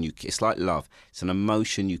emotion it's like love. It's an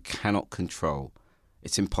emotion you cannot control.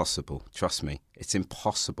 It's impossible. Trust me. It's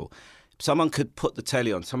impossible. Someone could put the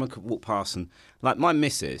telly on. Someone could walk past and, like my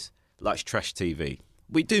missus, likes trash TV.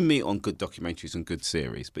 We do meet on good documentaries and good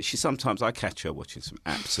series, but I catch her watching some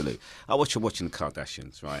I watch her watching the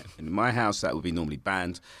Kardashians, right? In my house, that would be normally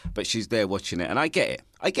banned, but she's there watching it, and I get it.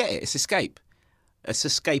 It's escape. It's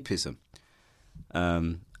escapism.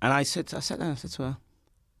 And I said to her,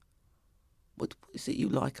 what is it you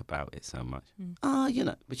like about it so much? You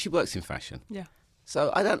know, but she works in fashion. Yeah.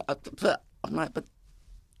 So but I'm like, but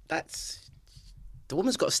that's, the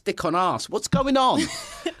woman's got a stick on arse. What's going on?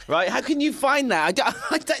 Right? How can you find that?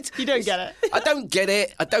 You don't get it. I don't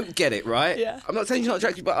get it, right? Yeah. I'm not saying she's not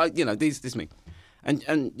attractive, but this is me.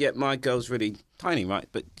 And yet my girl's really tiny, right?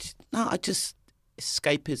 But no,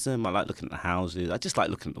 escapism. I like looking at the houses. I just like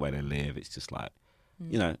looking at the way they live. It's just like,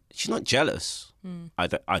 you know, she's not jealous. I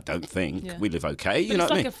don't think. Yeah. We live okay. But you know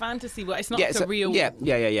it's what like I mean? a fantasy. It's not like a real...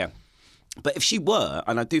 Yeah. But if she were,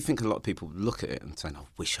 and I do think a lot of people would look at it and say, I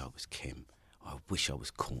wish I was Kim, or I wish I was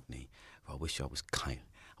Courtney, or I wish I was Kyle,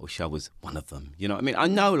 I wish I was one of them. You know what I mean? I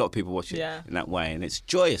know a lot of people watch it in that way, and it's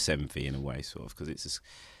joyous envy in a way, sort of, because it's just...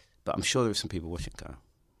 But I'm sure there are some people watching it go,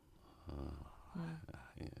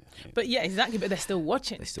 But yeah, exactly. But they're still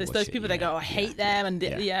watching. There's those people that go, I hate them. And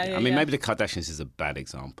I mean, maybe the Kardashians is a bad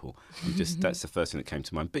example. That's the first thing that came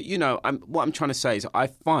to mind. But, you know, what I'm trying to say is I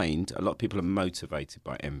find a lot of people are motivated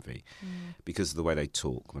by envy because of the way they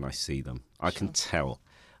talk when I see them. I can tell.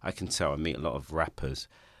 I meet a lot of rappers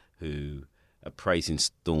who are praising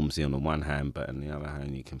Stormzy on the one hand, but on the other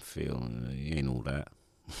hand, you can feel he ain't all that.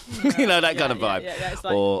 You know, that kind of vibe. It's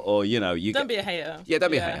like, or you know, don't be a hater. Yeah,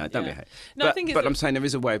 don't be a hater. Don't be a hater. No, but I'm saying there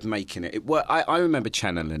is a way of making it. I remember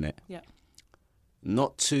channeling it. Yeah.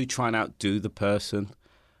 Not to try and outdo the person,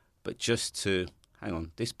 but just to, hang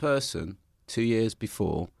on, this person 2 years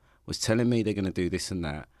before was telling me they're going to do this and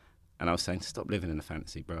that. And I was saying, stop living in a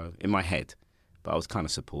fantasy, bro. In my head. But I was kind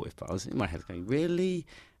of supportive. But I was in my head going, really?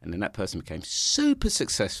 And then that person became super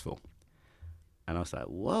successful. And I was like,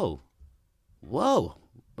 whoa,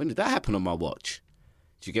 when did that happen on my watch?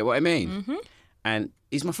 Do you get what I mean? Mm-hmm. And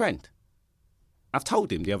he's my friend. I've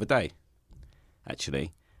told him the other day,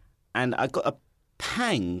 actually. And I got a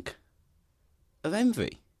pang of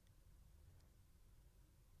envy.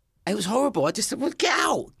 It was horrible. I just said, well, get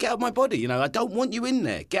out of my body. You know, I don't want you in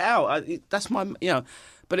there. Get out. That's my, you know.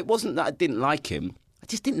 But it wasn't that I didn't like him. I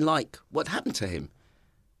just didn't like what happened to him.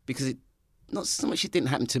 Because it, not so much it didn't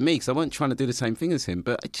happen to me, because I wasn't trying to do the same thing as him.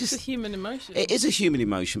 But it just... It's a human emotion. It is a human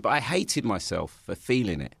emotion, but I hated myself for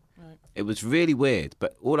feeling it. Right. It was really weird.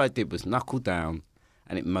 But all I did was knuckle down,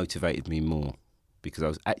 and it motivated me more. Because I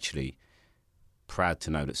was actually proud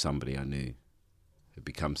to know that somebody I knew had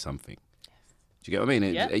become something. Do you get what I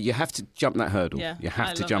mean? Yeah. You have to jump that hurdle. Yeah, You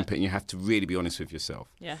have to jump it, and you have to really be honest with yourself.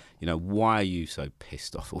 Yeah. You know, why are you so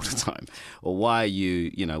pissed off all the time? Or why are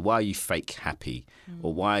you fake happy?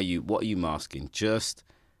 Or what are you masking? Just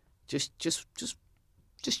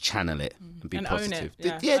channel it and be And positive.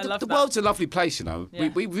 own it. Yeah, The world's a lovely place, you know. Yeah.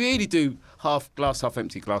 We really do glass half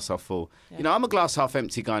empty, glass half full. Yeah. You know, I'm a glass half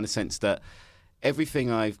empty guy in the sense that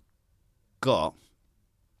everything I've got,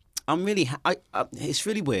 I'm really, it's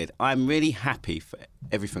really weird. I'm really happy for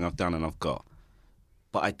everything I've done and I've got,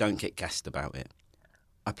 but I don't get gassed about it.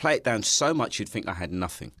 I play it down so much you'd think I had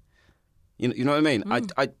nothing. You know what I mean?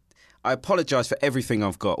 I apologise for everything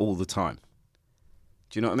I've got all the time.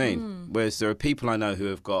 Do you know what I mean? Whereas there are people I know who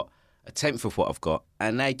have got a tenth of what I've got,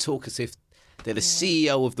 and they talk as if they're the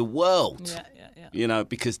CEO of the world. Yeah. You know,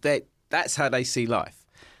 because that's how they see life.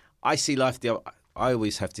 I see life I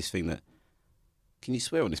always have this thing that, can you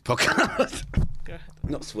swear on this podcast? Go ahead.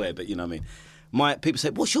 Not swear, but you know what I mean. People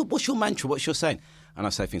say, what's your mantra? What's your saying? And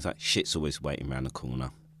I say things like, shit's always waiting around the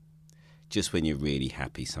corner. Just when you're really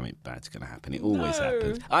happy, something bad's going to happen. It always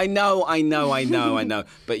happens. I know.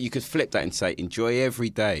 But you could flip that and say, enjoy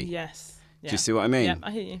every day. Yes. Yeah. Do you see what I mean? Yeah,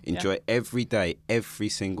 I hear you. Enjoy every day, every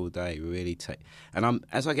single day. Really and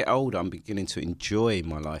as I get older, I'm beginning to enjoy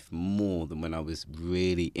my life more than when I was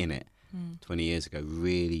really in it 20 years ago.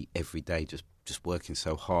 Really, every day, just working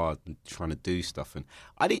so hard and trying to do stuff. And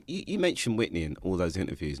you mentioned Whitney and all those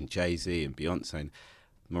interviews, and Jay-Z and Beyonce and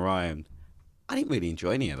Mariah. And I didn't really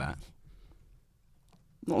enjoy any of that.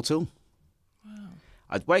 Not at all. Wow.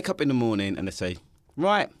 I'd wake up in the morning and they'd say,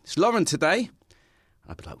 right, it's Lauren today.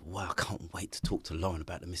 I'd be like, wow, I can't wait to talk to Lauren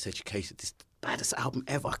about the Miseducation. This is the baddest album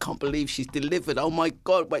ever. I can't believe she's delivered. Oh my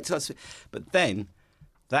God, wait till I see. But then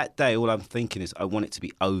that day, all I'm thinking is I want it to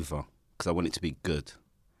be over because I want it to be good.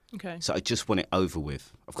 Okay. So I just want it over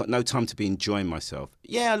with. I've got no time to be enjoying myself.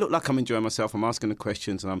 Yeah, I look like I'm enjoying myself. I'm asking the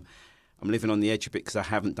questions and I'm living on the edge a bit because I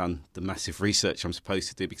haven't done the massive research I'm supposed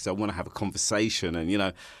to do because I want to have a conversation and, you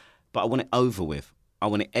know, but I want it over with. I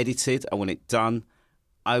want it edited. I want it done.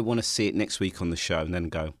 I want to see it next week on the show and then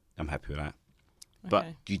go, I'm happy with that. But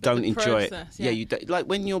you don't enjoy process, it. Yeah, you don't, like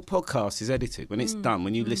when your podcast is edited, when it's done,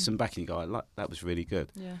 when you listen back and you go, I like that was really good.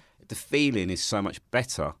 Yeah. The feeling is so much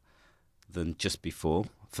better than just before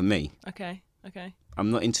for me. Okay.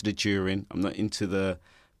 I'm not into the during. I'm not into the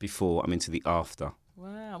before. I'm into the after.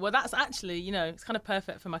 Wow. Well, that's actually, you know, it's kind of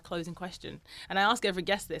perfect for my closing question. And I ask every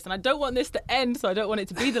guest this, and I don't want this to end, so I don't want it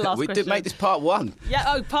to be the last we question. did make this part one.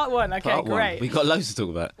 Yeah, part one. Okay, Part great. one. We've got loads to talk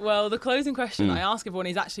about. Well, the closing question I ask everyone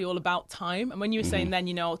is actually all about time. And when you were saying then,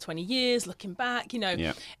 you know, 20 years, looking back, you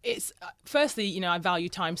know, it's firstly, you know, I value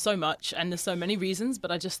time so much and there's so many reasons, but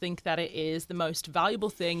I just think that it is the most valuable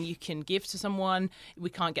thing you can give to someone. We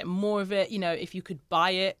can't get more of it. You know, if you could buy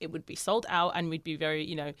it, it would be sold out and we'd be very,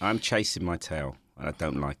 you know. I'm chasing my tail and I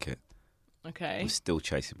don't like it. Okay. I'm still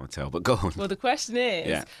chasing my tail, but go on. Well, the question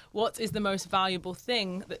is, what is the most valuable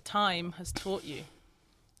thing that time has taught you?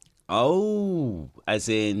 Oh, as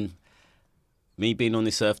in me being on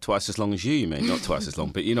this earth twice as long as you mean? Not twice as long,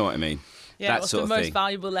 but you know what I mean. Yeah, that what's sort the of most thing.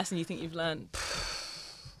 valuable lesson you think you've learned?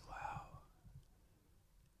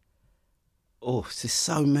 Oh, there's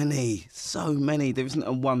so many. There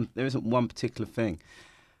isn't one particular thing.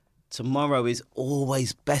 Tomorrow is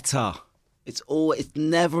always better. It's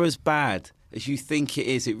never as bad as you think it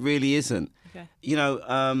is. It really isn't. Okay. You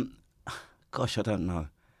know, gosh, I don't know.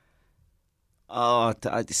 Oh,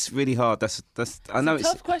 it's really hard. That's. I know it's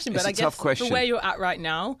a tough question, but I guess for where you're at right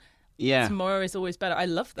now, tomorrow is always better. I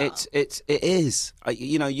love that. It is.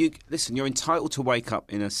 You know, listen. You're entitled to wake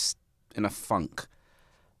up in a funk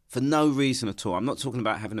for no reason at all. I'm not talking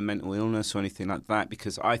about having a mental illness or anything like that,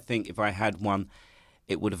 because I think if I had one,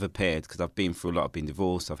 it would have appeared, because I've been through a lot. I've been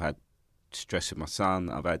divorced. I've had stress with my son.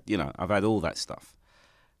 I've had all that stuff,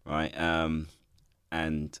 right?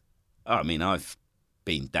 And I mean, I've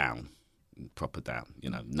been down. proper down.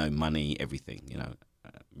 No money, everything.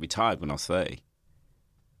 Retired when I was 30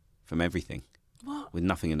 from everything. What? With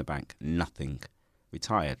nothing in the bank, nothing.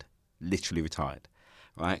 Retired, literally retired,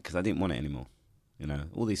 right? Because I didn't want it anymore.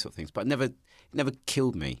 All these sort of things. But it never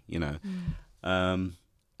killed me.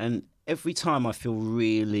 And every time I feel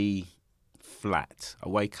really flat, I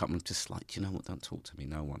wake up and I'm just like, do you know what? Don't talk to me.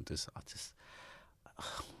 No one does.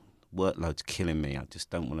 Workload's killing me. I just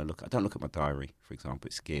don't want to look. I don't look at my diary, for example.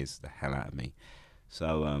 It scares the hell out of me.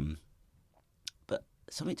 So, but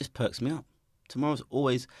something just perks me up. Tomorrow's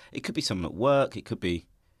always. It could be someone at work. It could be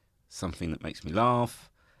something that makes me laugh.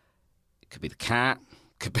 It could be the cat.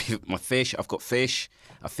 It could be my fish. I've got fish.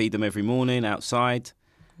 I feed them every morning outside,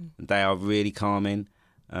 and they are really calming.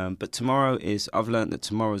 But tomorrow I've learned that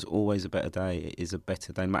tomorrow's always a better day. It is a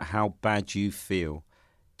better day. No matter how bad you feel,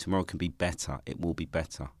 tomorrow can be better. It will be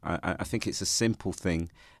better. I think it's a simple thing,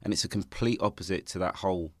 and it's a complete opposite to that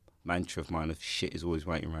whole mantra of mine of shit is always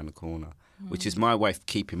waiting around the corner, which is my way of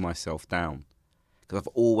keeping myself down. Because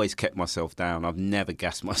I've always kept myself down. I've never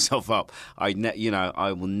gassed myself up. I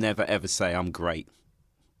will never, ever say I'm great.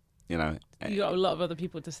 You got a lot of other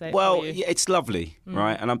people to say. Well, yeah, it's lovely,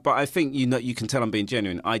 right? But I think you can tell I'm being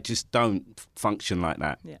genuine. I just don't function like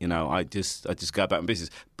that. Yeah. I just go about my business.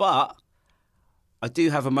 But I do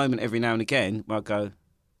have a moment every now and again where I go,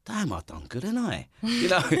 damn, I've done good, haven't I?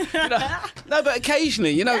 No, but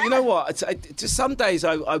occasionally, you know what? Just some days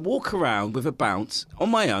I walk around with a bounce on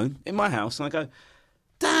my own in my house, and I go,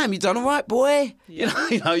 damn, you done all right, boy. Yeah.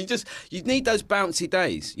 You need those bouncy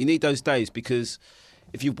days. You need those days because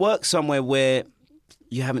if you work somewhere where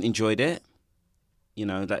you haven't enjoyed it,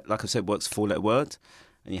 like I said, work's a 4-letter word,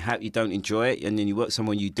 and you don't enjoy it, and then you work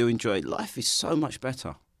somewhere you do enjoy it, life is so much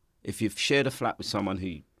better. If you've shared a flat with someone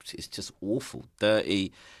who is just awful,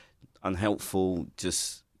 dirty, unhelpful,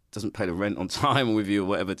 just doesn't pay the rent on time with you or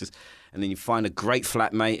whatever, and then you find a great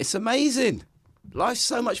flatmate, it's amazing. Life's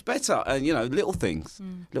so much better. And, little things.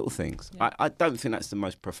 Yeah. I don't think that's the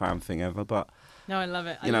most profound thing ever, but... No, I love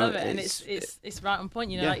it. I love it. And it's right on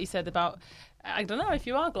point, like you said about, I don't know if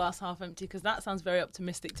you are glass half empty, because that sounds very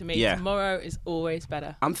optimistic to me. Yeah. Tomorrow is always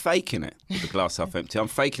better. I'm faking it with the glass half empty. I'm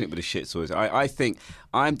faking it with the shit stories. I think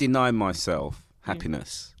I'm denying myself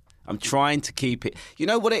happiness. I'm trying to keep it. You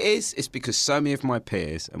know what it is? It's because so many of my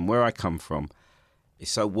peers and where I come from is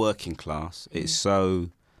so working class. It's so,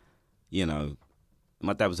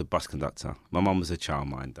 my dad was a bus conductor. My mum was a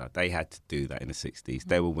childminder. They had to do that in the 60s.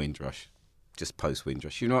 They were Windrush. Just post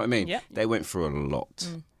Windrush, you know what I mean? Yeah. They went through a lot.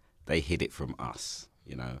 They hid it from us,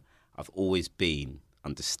 I've always been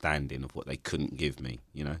understanding of what they couldn't give me,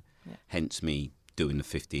 Hence me doing the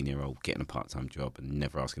 15-year-old, getting a part-time job and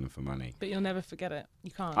never asking them for money. But you'll never forget it.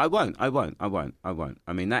 You can't. I won't. I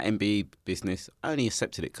mean, that MBE business, I only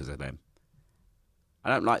accepted it because of them. I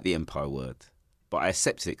don't like the empire word, but I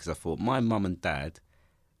accepted it because I thought my mum and dad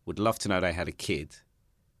would love to know they had a kid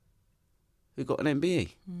who got an MBE.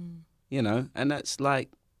 And that's like...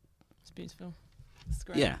 It's beautiful. It's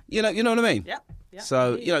great. Yeah. You know what I mean? Yeah.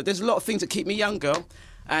 So, there's a lot of things that keep me young, girl.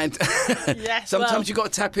 And sometimes you've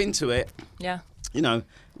got to tap into it. Yeah.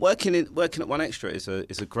 Working at One Extra is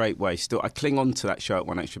a great way. Still, I cling on to that show at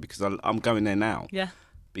One Extra because I'm going there now. Yeah.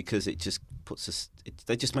 Because it just puts us...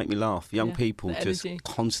 they just make me laugh. Young people just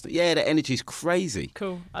constant... Yeah, the energy is crazy.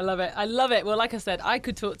 Cool. I love it. Well, like I said, I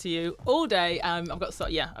could talk to you all day. I've got...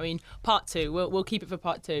 part 2. We'll keep it for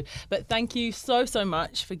part 2. But thank you so, so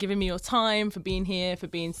much for giving me your time, for being here, for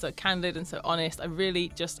being so candid and so honest. I really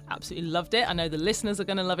just absolutely loved it. I know the listeners are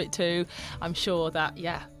going to love it too. I'm sure that, we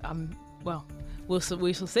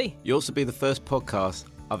shall see. You'll also be the first podcast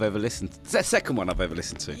I've ever listened to. It's the second one I've ever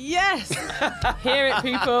listened to. Yes! Hear it,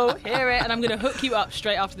 people. Hear it. And I'm going to hook you up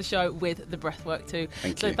straight after the show with the breathwork too.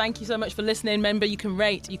 Thank you so much for listening. Remember, you can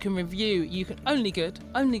rate, you can review, you can... Only good.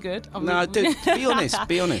 No, dude, be honest.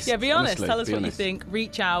 Yeah, be honest. Honestly, tell us what you think.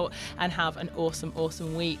 Reach out and have an awesome,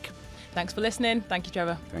 awesome week. Thanks for listening. Thank you,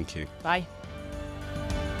 Trevor. Thank you. Bye.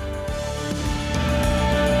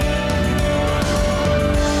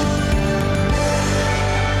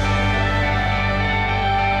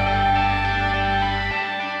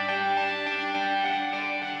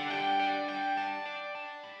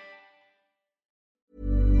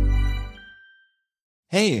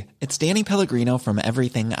 Hey, it's Danny Pellegrino from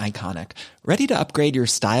Everything Iconic. Ready to upgrade your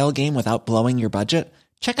style game without blowing your budget?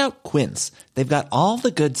 Check out Quince. They've got all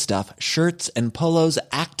the good stuff, shirts and polos,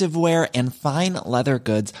 activewear, and fine leather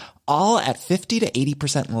goods, all at 50 to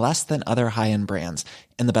 80% less than other high-end brands.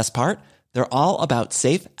 And the best part? They're all about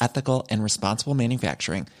safe, ethical, and responsible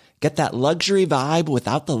manufacturing. Get that luxury vibe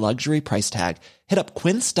without the luxury price tag. Hit up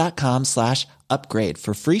quince.com/upgrade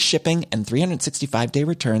for free shipping and 365-day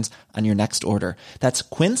returns on your next order. That's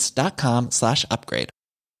quince.com/upgrade.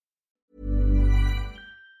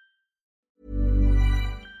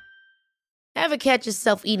 Ever catch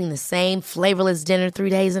yourself eating the same flavorless dinner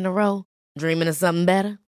 3 days in a row? Dreaming of something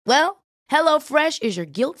better? Well, HelloFresh is your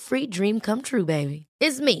guilt-free dream come true, baby.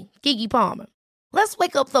 It's me, Keke Palmer. Let's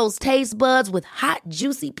wake up those taste buds with hot,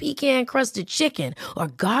 juicy pecan-crusted chicken or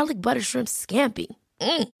garlic butter shrimp scampi.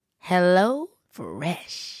 Hello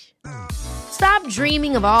Fresh. Stop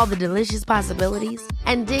dreaming of all the delicious possibilities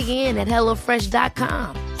and dig in at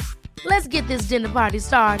HelloFresh.com. Let's get this dinner party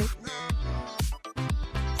started.